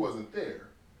 He wasn't there.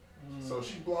 So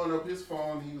she blowing up his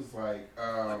phone. He was like,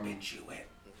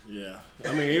 Yeah.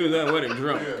 I mean, he was at wedding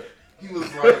drunk. yeah. He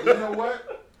was like, you know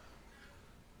what?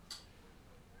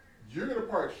 You're gonna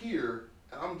park here,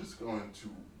 and I'm just going to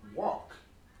walk.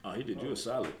 Oh, he did you a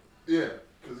solid. Yeah,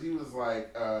 because he was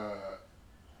like,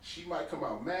 she might come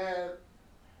out mad.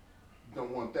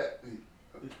 Don't want that.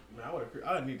 Man,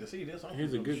 I need to see this.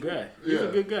 He's a good guy. He's Yeah.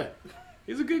 a good guy.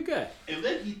 He's a good guy. And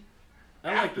then he, I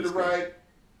like after this the guy. ride,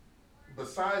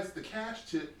 besides the cash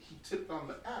tip, he tipped on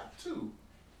the app too.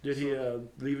 Did he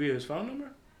leave you his phone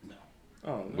number? No.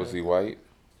 Oh, no. Was he white?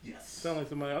 Yes. Sound like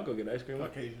somebody I'll go get ice cream.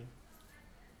 Caucasian.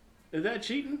 Is that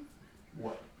cheating?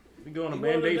 What? You go on a He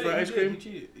went on a mandate date, for he ice did, cream? he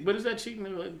cheated. But is that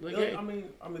cheating? Like, hey, I mean,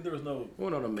 there was no we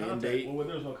went on a contact. mandate. Well,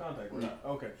 there was no contact. Right?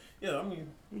 Okay. Yeah, I mean,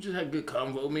 We just had good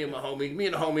convo. Me and the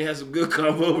homie had some good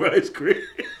convo over ice cream.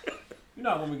 you're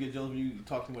not going to get jealous when you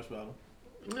talk too much about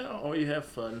him. No, or you have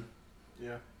fun.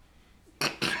 Yeah.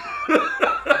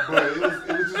 But it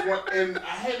was just one, and I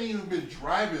hadn't even been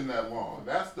driving that long.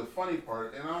 That's the funny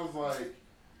part. And I was like,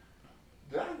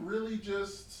 did I really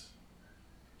just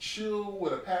chill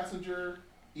with a passenger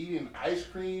eating ice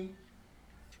cream?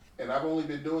 And I've only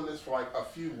been doing this for like a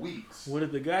few weeks. What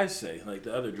did the guys say? Like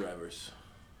the other drivers?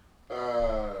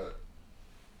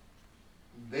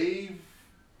 They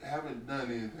haven't done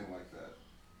anything like that.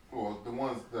 Well, the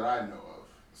ones that I know of.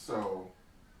 So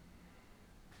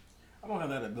I don't have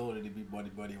that ability to be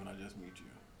buddy-buddy when I just meet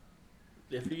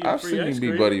you. If you get I've free seen ice you be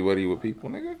cream, buddy with people,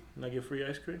 nigga. and I get free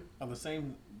ice cream, Of the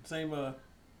same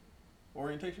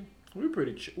orientation? we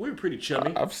were pretty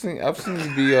chummy. I've seen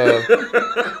you be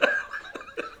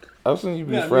I've seen you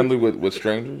be Yeah, friendly with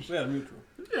strangers. We had a mutual.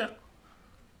 Yeah.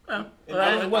 And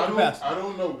I what capacity?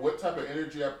 don't know what type of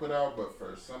energy I put out, but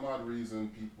for some odd reason,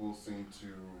 people seem to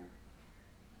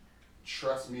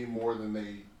trust me more than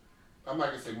I'm not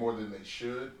gonna say more than they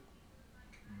should,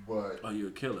 but Oh, you're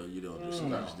a killer. You don't do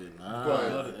No. things, didn't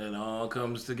But- it all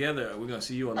comes together. We're gonna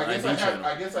see you on the I ID guess channel.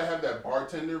 I guess I have that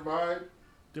bartender vibe.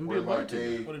 Then be Where a like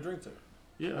bartender. What a drink to.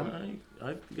 Yeah,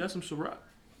 I got some Ciroc.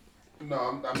 No,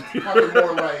 I'm talking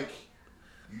more like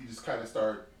you just kind of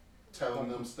start telling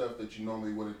them stuff that you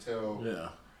normally wouldn't tell Yeah.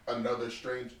 another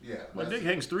stranger. Yeah, My that's- dick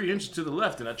hangs 3 inches to the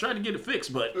left, and I tried to get it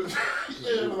fixed, but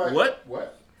Yeah, like, What?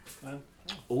 What?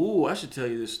 ooh, I should tell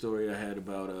you this story I had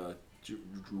about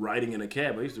riding in a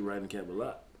cab. I used to ride in a cab a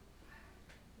lot,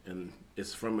 and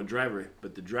it's from a driver,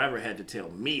 but the driver had to tell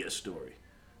me a story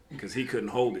because he couldn't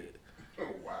hold it. Oh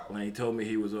wow. When he told me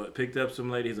he was picked up some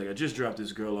lady, he's like, I just dropped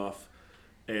this girl off,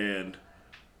 and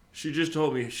she just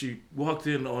told me she walked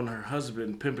in on her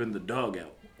husband pimping the dog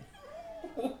out.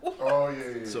 Oh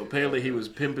yeah. So apparently he was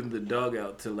pimping the dog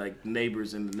out to like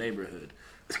neighbors in the neighborhood.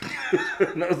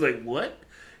 And I was like, what?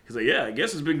 He's like, yeah, I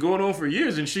guess it's been going on for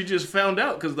years, and she just found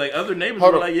out because like other neighbors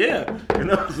Hold were on. like, yeah.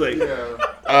 And I was like, Yeah.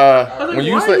 I was like, When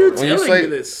you why are you say telling me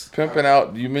this? pimping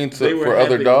out, you mean They were for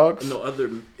other having- dogs? No, other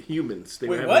humans. They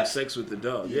were Wait, having what? sex with the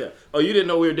dog. Yeah. Oh, you didn't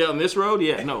know we were down this road?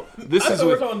 Yeah. No, this I is thought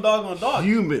we were with talking dog on dog.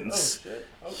 humans. Oh, shit.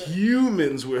 Okay.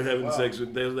 Humans were having Wow. sex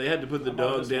with them. They had to put the I'm out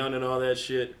dog this down and all that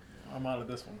shit. I'm out of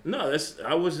this one. No,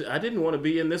 I didn't want to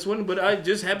be in this one, but I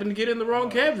just happened to get in the wrong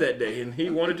cab that day, and he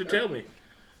wanted to tell me.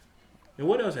 And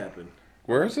what else happened?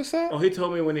 Where is this at? Oh, he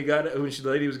told me when the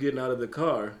lady was getting out of the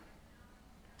car,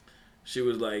 she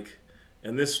was like,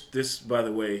 and this by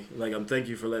the way, like thank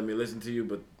you for letting me listen to you,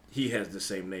 but he has the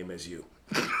same name as you.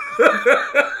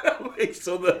 Like,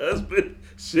 so the husband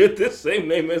shared the same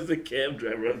name as the cab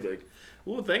driver. I was like,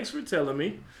 well, thanks for telling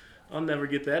me. I'll never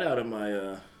get that out of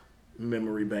my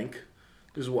memory bank.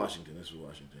 This is Washington.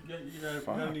 Yeah, you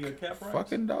got any cab rides?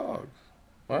 Fucking dogs.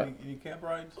 What? Any cab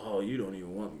rides? Oh, you don't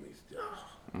even want me.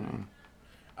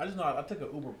 I just know I took an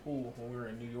Uber pool when we were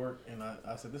in New York, and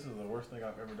I said this is the worst thing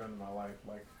I've ever done in my life.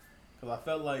 Like, because I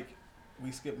felt like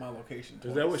we skipped my location.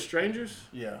 Is that with strangers?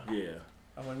 Yeah. Yeah.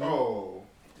 I'm like, Oh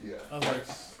yeah. I was like,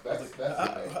 That's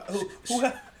who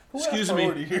has Excuse me.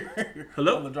 priority here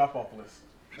Hello? on the drop-off list?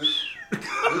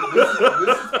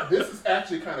 this is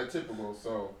actually kind of typical.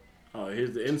 So Oh,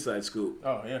 here's the inside scoop.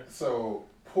 Oh yeah. So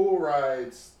pool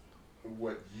rides,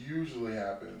 what usually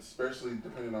happens, especially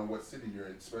depending on what city you're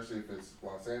in, especially if it's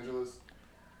Los Angeles,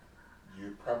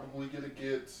 you're probably gonna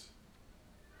get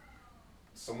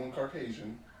someone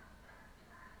Caucasian,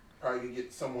 probably gonna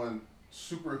get someone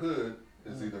super hood,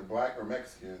 is either black or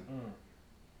Mexican,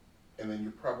 and then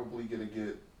you're probably gonna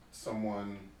get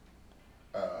someone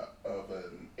of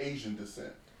an Asian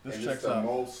descent. This and checks it's the out.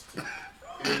 most.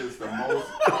 It is the most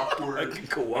awkward. I can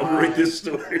corroborate this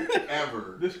story.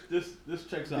 ever. This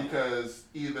checks out. Because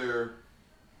either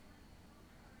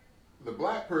the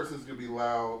black person's gonna be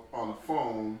loud on the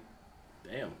phone,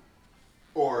 Damn.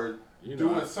 or You know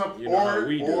doing how- something, you know how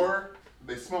we do. or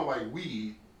they smell like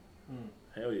weed.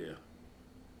 Hell yeah.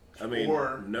 I mean,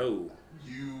 Or- no.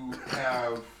 You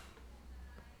have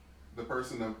the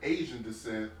person of Asian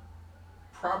descent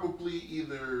probably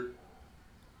either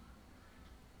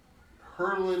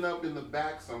hurling up in the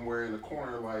back somewhere in the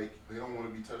corner like they don't want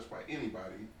to be touched by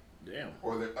anybody, Damn.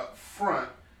 or they're up front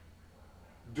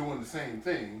doing the same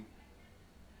thing,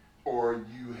 or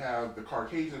you have the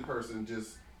Caucasian person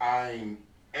just eyeing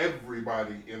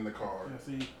everybody in the car. Yeah,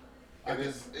 see, And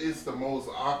it's the most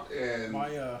and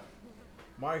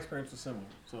my experience was similar.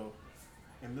 So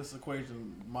in this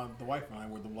equation, the wife and I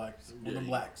were the blacks. We're the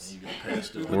blacks. You got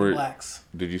passed We over. were the blacks.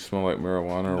 Did you smell like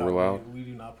marijuana or No, were loud? we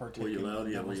do not partake. Were you in loud?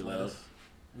 Yeah, were devil's you loud? lettuce.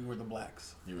 We were the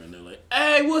blacks. You were in there like,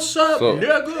 hey, what's up, So-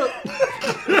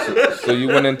 nigga? So you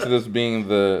went into this being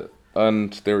the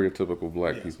unstereotypical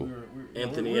black Yes, people.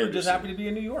 Anthony we were just Anderson. happy to be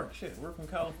in New York. Shit, we're from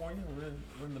California.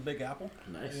 We're in the Big Apple.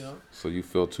 Nice. You know. So you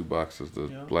fill two boxes: the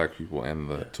Yeah. black people and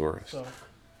the tourists. So,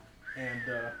 and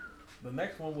the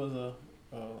next one was a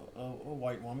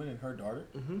white woman and her daughter,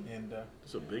 and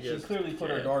It's a big she ass clearly put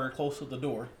her cab. daughter close to the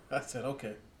door. I said,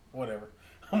 okay, whatever.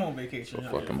 I'm on vacation. A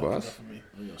Y'all fucking get fucked bus? enough of me.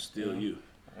 I'm gonna steal you.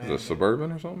 Is it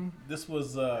suburban or something? This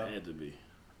was Had to be.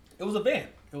 it was a van.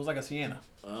 It was like a Sienna,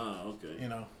 Ah, okay. you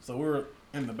know. So we were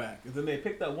in the back, and then they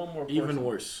picked up one more person. Even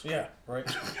worse. Yeah, right.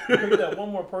 They picked up one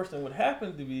more person. What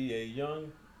happened to be a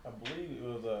young, I believe it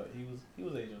was he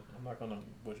was Asian. I'm not gonna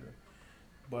butcher it,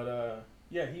 but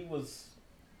yeah, he was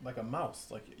like a mouse.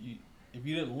 Like if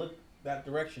you didn't look that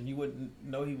direction, you wouldn't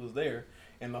know he was there.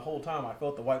 And the whole time, I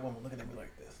felt the white woman looking at me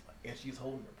like this, and she's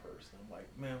holding her purse. And I'm like,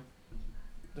 ma'am,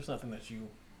 there's nothing that you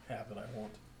have that I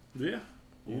want. Yeah.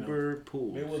 You know, Uber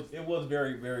pool. It was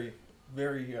very, very,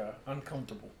 very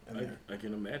uncomfortable in there. I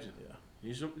can imagine. Yeah.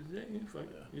 You just, Yeah.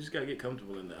 you just gotta get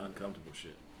comfortable in the uncomfortable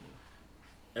shit.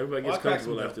 Everybody Well, gets I cracked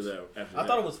comfortable some after jokes. that. After I that.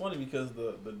 thought it was funny because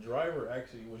the driver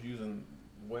actually was using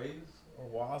Waze or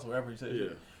Waz, whatever he said. Yeah.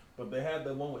 But they had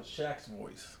the one with Shaq's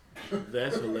voice,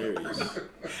 That's hilarious.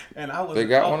 and I was. They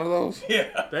got one of those.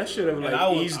 Yeah. That should have And like I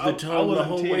was- eased I- the I tone was the in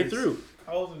whole way tears. through.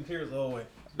 I was in tears the whole way.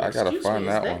 I gotta Excuse find me,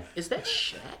 that one. Is that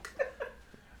Shaq?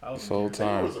 I was This in whole tears. I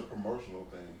think it time. was a promotional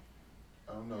thing.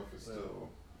 I don't know if it's still.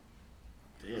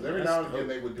 Damn, Because every that's now and again dope.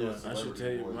 they would do a Yeah. I should celebrity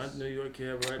tell you, voice. my New York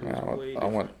cab ride Man, was way I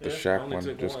want the Yeah. Shaq Only one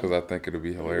took just one. because I think it'd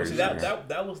be hilarious. See man.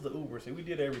 that was the Uber. See, we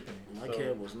did everything. My So,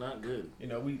 cab was not good. You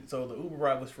know, so the Uber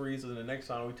ride was free. So then the next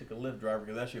time we took a Lyft driver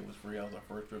because that shit was free. That was our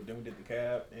first trip. Then we did the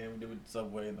cab and we did the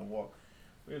subway and the walk.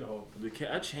 We did the whole.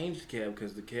 I changed cab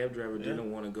because the cab driver Yeah.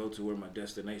 didn't want to go to where my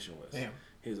destination was. Damn.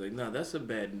 He was like, "No, that's a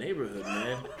bad neighborhood,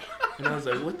 man." And I was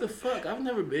like, "What the fuck? I've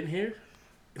never been here."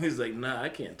 And he's like, "Nah, I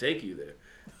can't take you there."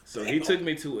 So he took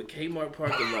me to a Kmart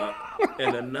parking lot,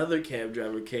 and another cab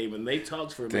driver came, and they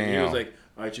talked for a minute. He was Damn. like,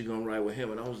 "All right, you're gonna ride with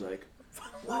him," and I was like,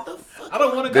 "What the fuck?" I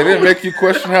don't want to They go. didn't make you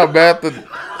question how bad the. No,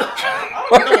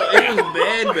 it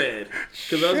was bad.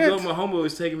 Because I was Shit. going, my homeboy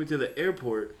was taking me to the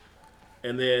airport,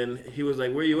 and then he was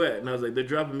like, "Where you at?" And I was like, "They're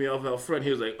dropping me off out front." He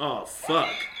was like, "Oh fuck."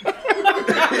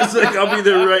 He's like, "I'll be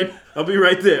there right. I'll be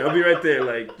right there. I'll be right there.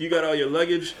 Like, you got all your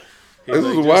luggage." He This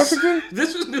like, was "Just-" Washington?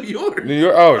 This was New York. New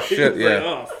York? Oh He shit! was Yeah. like,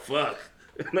 "Oh fuck."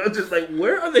 And I was just like,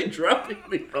 "Where are they dropping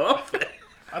me off at?"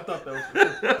 I thought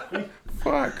that was.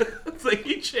 Fuck. It's like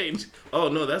he changed. Oh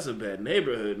no, that's a bad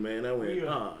neighborhood, man. I went, Yeah.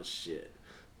 "Oh shit."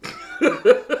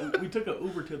 We took an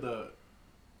Uber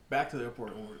back to the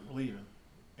airport when we were leaving,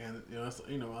 and I said,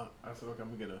 okay,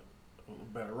 I'm gonna get a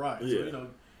better ride. So Yeah.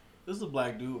 this is a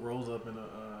black dude rolls up in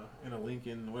a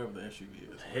Lincoln, whatever the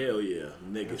SUV is. Hell yeah,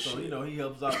 nigga And so shit. he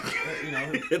helps out.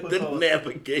 He puts, The all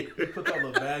navigator. he puts all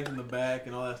the bags in the back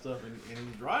and all that stuff, and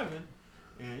he's driving.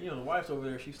 And the wife's over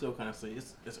there. She's still kind of asleep.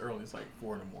 It's early. It's like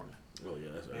 4 in the morning, Oh yeah,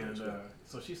 that's and right.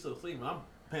 so she's still asleep. And I'm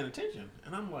paying attention,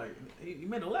 and I'm like, he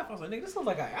made a left. I was like, nigga, this looks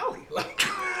like an alley.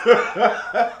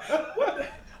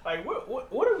 Like,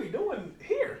 what are we doing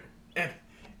here?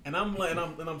 And I'm paying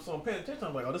attention.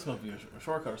 I'm like, oh, this must be a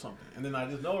shortcut or something. And then I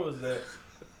just noticed that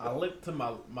I looked to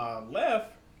my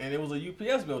left, and it was a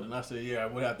UPS building. I said, yeah, I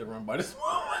would have to run by this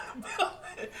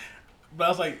building. But I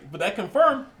was like, but that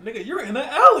confirmed, nigga, you're in an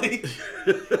alley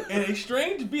in a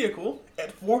strange vehicle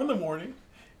at 4 in the morning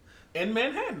in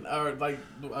Manhattan, or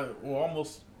or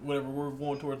almost whatever. We're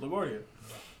going towards LaGuardia,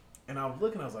 and I was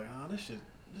looking. I was like, oh, this shit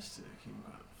keep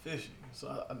kind of fishy.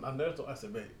 So I noticed. I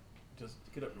said, babe, just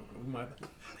get up real quick.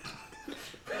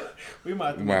 We might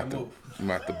have to make a move. You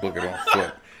might have to book it on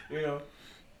foot.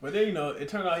 But then, it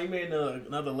turned out he made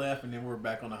another left, and then we're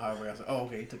back on the highway. I said, oh,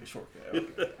 okay, he took a shortcut.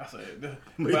 Okay. I said,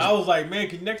 but I was like,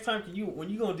 man, next time, when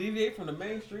you going to deviate from the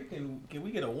main street, can we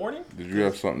get a warning? Did you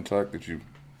have something tucked? Did you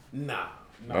Nah.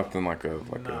 nothing like a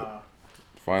Nah.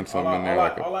 find something in there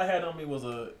like a all I had on me was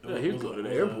a. Yeah, he was going to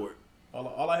the airport.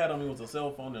 All I had on me was a cell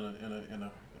phone and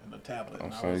a tablet. I'm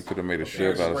and I saying you was could have made a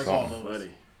prepared shiv to out of break all something. those.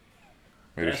 Buddy,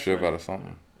 Made a That's shiv funny. out of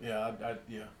something. Yeah,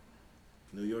 yeah.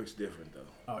 New York's different though.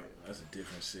 Oh yeah. That's a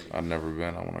different city. I've never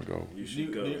been. I want to go. You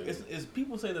should go. Is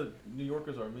people say that New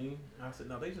Yorkers are mean? I said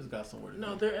no, they just got somewhere to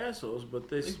No, be. they're assholes, but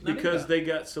They because got- they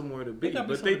got somewhere to be. They gotta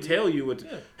be But they somewhere to tell be. you what.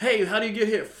 Yeah. Hey, how do you get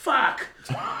here? Fuck.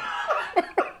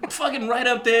 Fucking right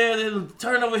up there, then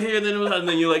turn over here, and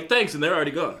then you're like, thanks, and they're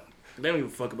already gone. They don't give a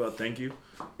fuck about thank you.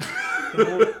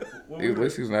 At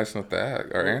least he's nice enough to ask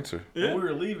or answer. When we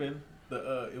were leaving,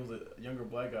 it was a younger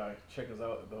black guy check us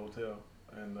out at the hotel,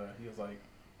 and he was like,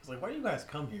 "Why do you guys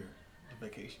come here on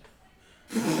vacation?"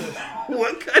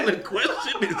 What kind of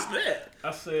question is that?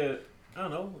 I said, I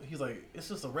don't know. He's like, it's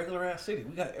just a regular ass city.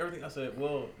 We got everything. I said,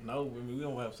 well, no, we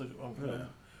don't have such.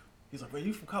 He's like, man,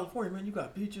 you from California, man? You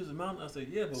got beaches and mountains. I said,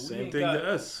 yeah, but same we ain't thing got, to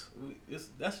us.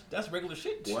 That's regular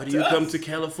shit. Why do you come to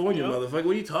California, motherfucker? What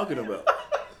are you talking about?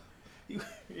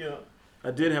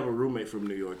 I did have a roommate from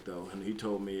New York though, and he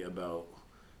told me about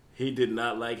he did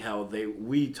not like how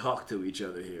we talk to each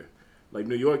other here. Like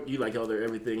New York, you like all their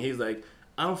everything. He's like,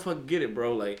 I don't fucking get it,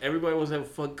 bro. Like everybody wants to have a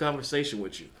fucking conversation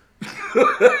with you.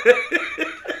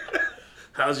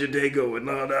 How's your day going?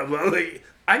 No, like,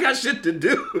 I got shit to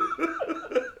do.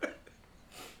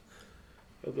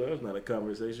 That's not a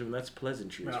conversation. That's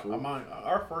pleasantries.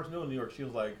 Our first meal in New York, she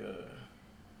was like,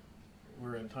 we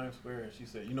were in Times Square, and she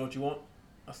said, you know what you want?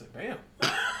 I said, damn.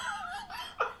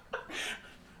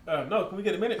 No, can we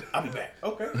get a minute? I'll be back.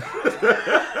 Okay.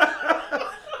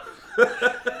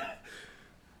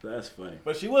 That's funny.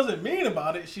 But she wasn't mean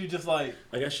about it. She was just like,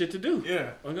 I got shit to do.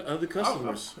 Yeah. I got other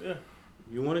customers. Yeah.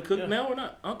 You want to cook now or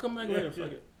not? I'll come back later. Yeah.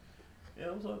 Fuck it.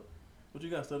 Yeah, what's up? What you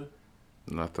got, Stutter?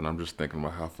 Nothing. I'm just thinking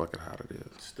about how fucking hot it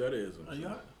is. Studderism. Are you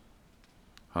hot?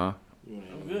 Huh?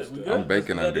 I'm good. We good? I'm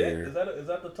baking under here. Is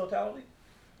that the totality?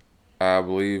 I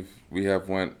believe we have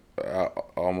went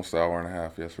almost an hour and a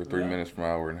half. Yes, we're 3 minutes from an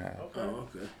hour and a half. Okay. Oh,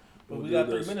 okay. Well, we got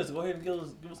 3 minutes. Go ahead and give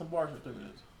us some bars for 3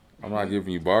 minutes. I'm not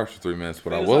giving you bars for 3 minutes,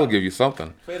 but I Fade us will out. give you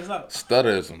something. Fade us out.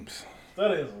 Studderisms.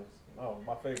 Studderisms. Oh,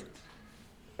 my favorites.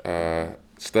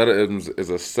 Studderisms is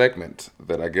a segment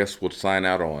that I guess we'll sign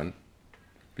out on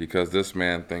because this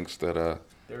man thinks that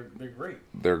they're great.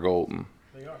 They're golden.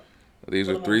 They are. These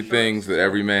are 3 things that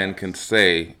every man can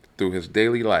say through his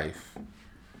daily life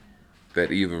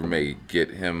that either may get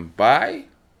him by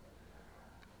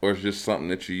or it's just something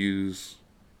that you use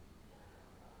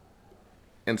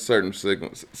in certain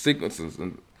sequences.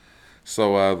 And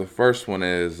so the first one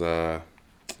is, let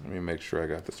me make sure I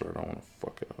got this right. I don't want to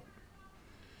fuck it up.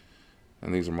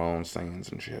 And these are my own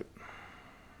sayings and shit.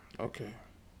 Okay.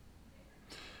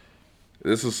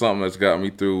 This is something that's got me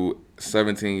through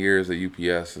 17 years at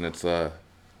UPS, and it's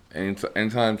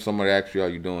anytime somebody asks you how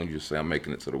you doing, you just say, I'm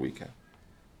making it to the weekend.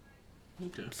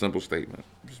 Okay. Simple statement.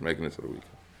 Just making it to the weekend.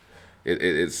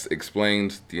 It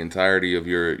explains the entirety of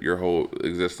your whole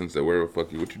existence. That whatever the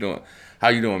fuck what you doing? How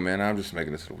you doing, man? I'm just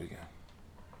making it to the weekend.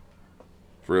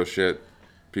 For real shit.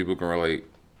 People can relate.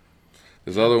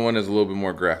 This other one is a little bit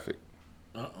more graphic.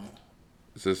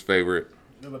 It's his favorite.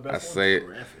 I say it.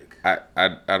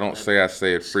 I don't say I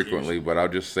say it frequently, but I'll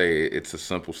just say it's a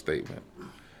simple statement.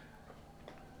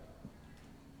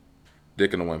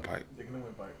 Dick in the windpipe. Dick in the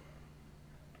windpipe.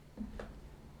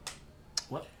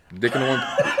 What? Dick in the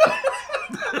windpipe.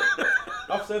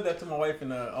 I've said that to my wife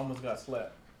and almost got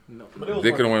slapped. No.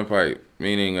 Dick in the windpipe,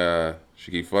 meaning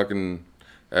she keep fucking.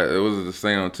 It was the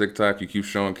saying on TikTok. You keep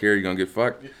showing care, you're gonna get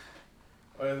fucked.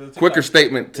 Quicker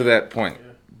statement to that point.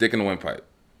 Yeah. Dick in the windpipe.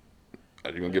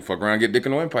 Are you gonna get fucked around and get dick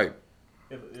in the windpipe?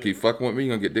 Keep fucking with me,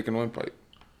 you're gonna get dick in the windpipe.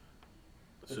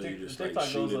 So you just like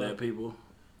shoot it at people?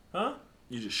 Huh?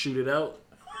 You just shoot it out?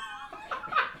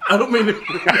 I don't mean to.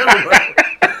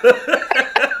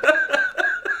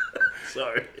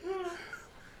 Sorry.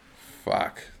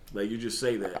 Fuck. Like you just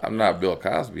say that. I'm not Bill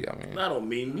Cosby. I mean. I don't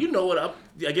mean. You know what?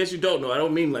 I guess you don't know. I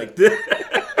don't mean like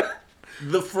that.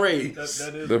 The phrase.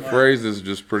 That is the phrase is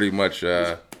just pretty much.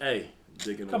 Hey,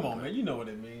 come on, man. You know what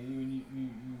it means.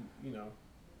 You know.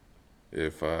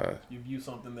 If you view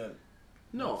something that.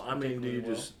 No, I mean, do you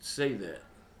just say that?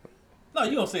 No,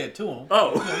 you don't say it to him.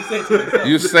 Oh, no, you say it to yourself.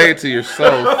 You say it to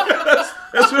yourself.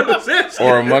 That's what it says.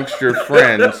 Or amongst your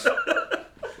friends.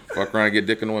 Fuck around and get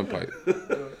dick in the windpipe.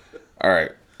 All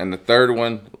right, and the third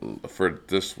one for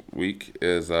this week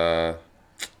is now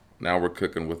we're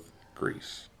cooking with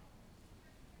grease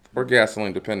or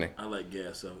gasoline, depending. I like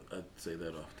gas. I'd say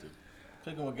that off too.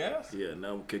 Cooking with gas? Yeah,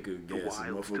 now I'm cooking with gas.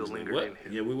 And like, what?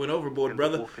 Yeah, we went overboard,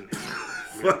 brother.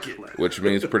 Fuck it. Which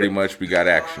means pretty much we got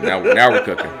action. Now we're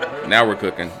cooking. Now we're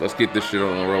cooking. Let's get this shit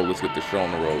on the road. Let's get this show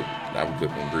on the road. Now we're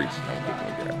cooking with grease. Now we're cooking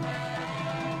with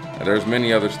gas. And there's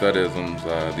many other studisms.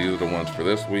 These are the ones for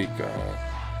this week.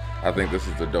 I think this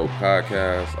is the dope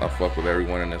podcast. I fuck with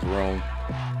everyone in this room.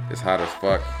 It's hot as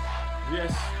fuck.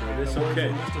 Yes, but it's okay.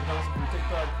 Mr. Johnson from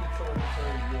TikTok, keep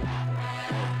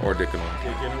showing Or dick in the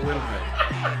Dick in the windpipe.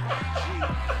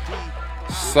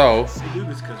 So, We do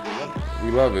this because we love it.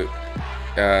 we love it.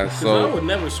 I would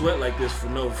never sweat like this for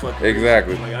no fucking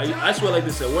exactly. reason. Like I sweat like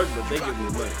this at work, but they give me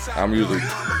money. I'm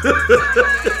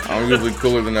usually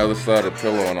cooler than the other side of the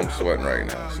pillow, and I'm sweating right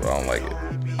now, so I don't like it.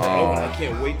 I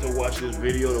can't wait to watch this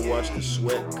video to watch the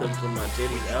sweat come from my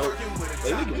titties out.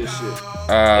 Like, look at this shit.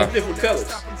 It's different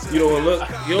colors. You don't want to look?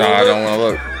 I don't want to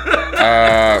look.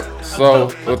 So I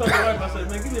told my wife, I said,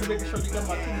 man, give me a bigger shirt. You got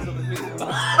my titties on the video.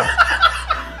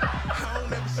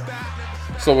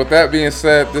 So with that being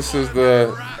said, this is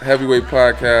the Heavyweight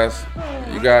Podcast.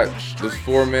 You got this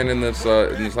 4 men in this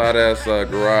hot ass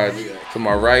garage. To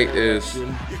my right is,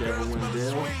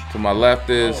 to my left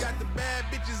is,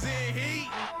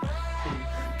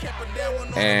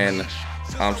 and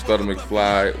I'm Stutter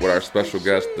McFly with our special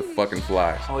guest, the fucking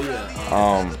Fly. Oh yeah.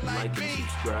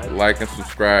 Like and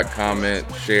subscribe, comment,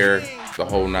 share, the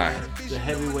whole nine. The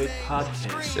Heavyweight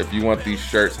Podcast. If you want these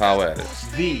shirts, holla at us.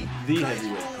 The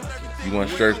Heavyweight Podcast. You want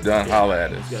shirts done, holla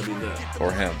at us. It's gotta be them.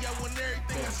 Or him.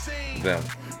 Them.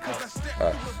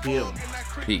 Him.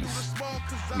 Peace.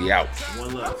 We out.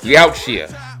 One love. We out here.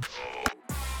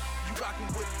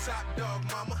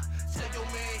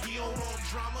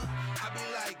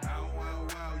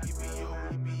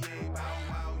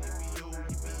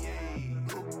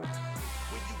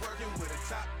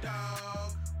 Top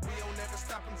dog, we don't never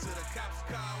stop until the cops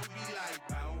call. We be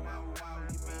like,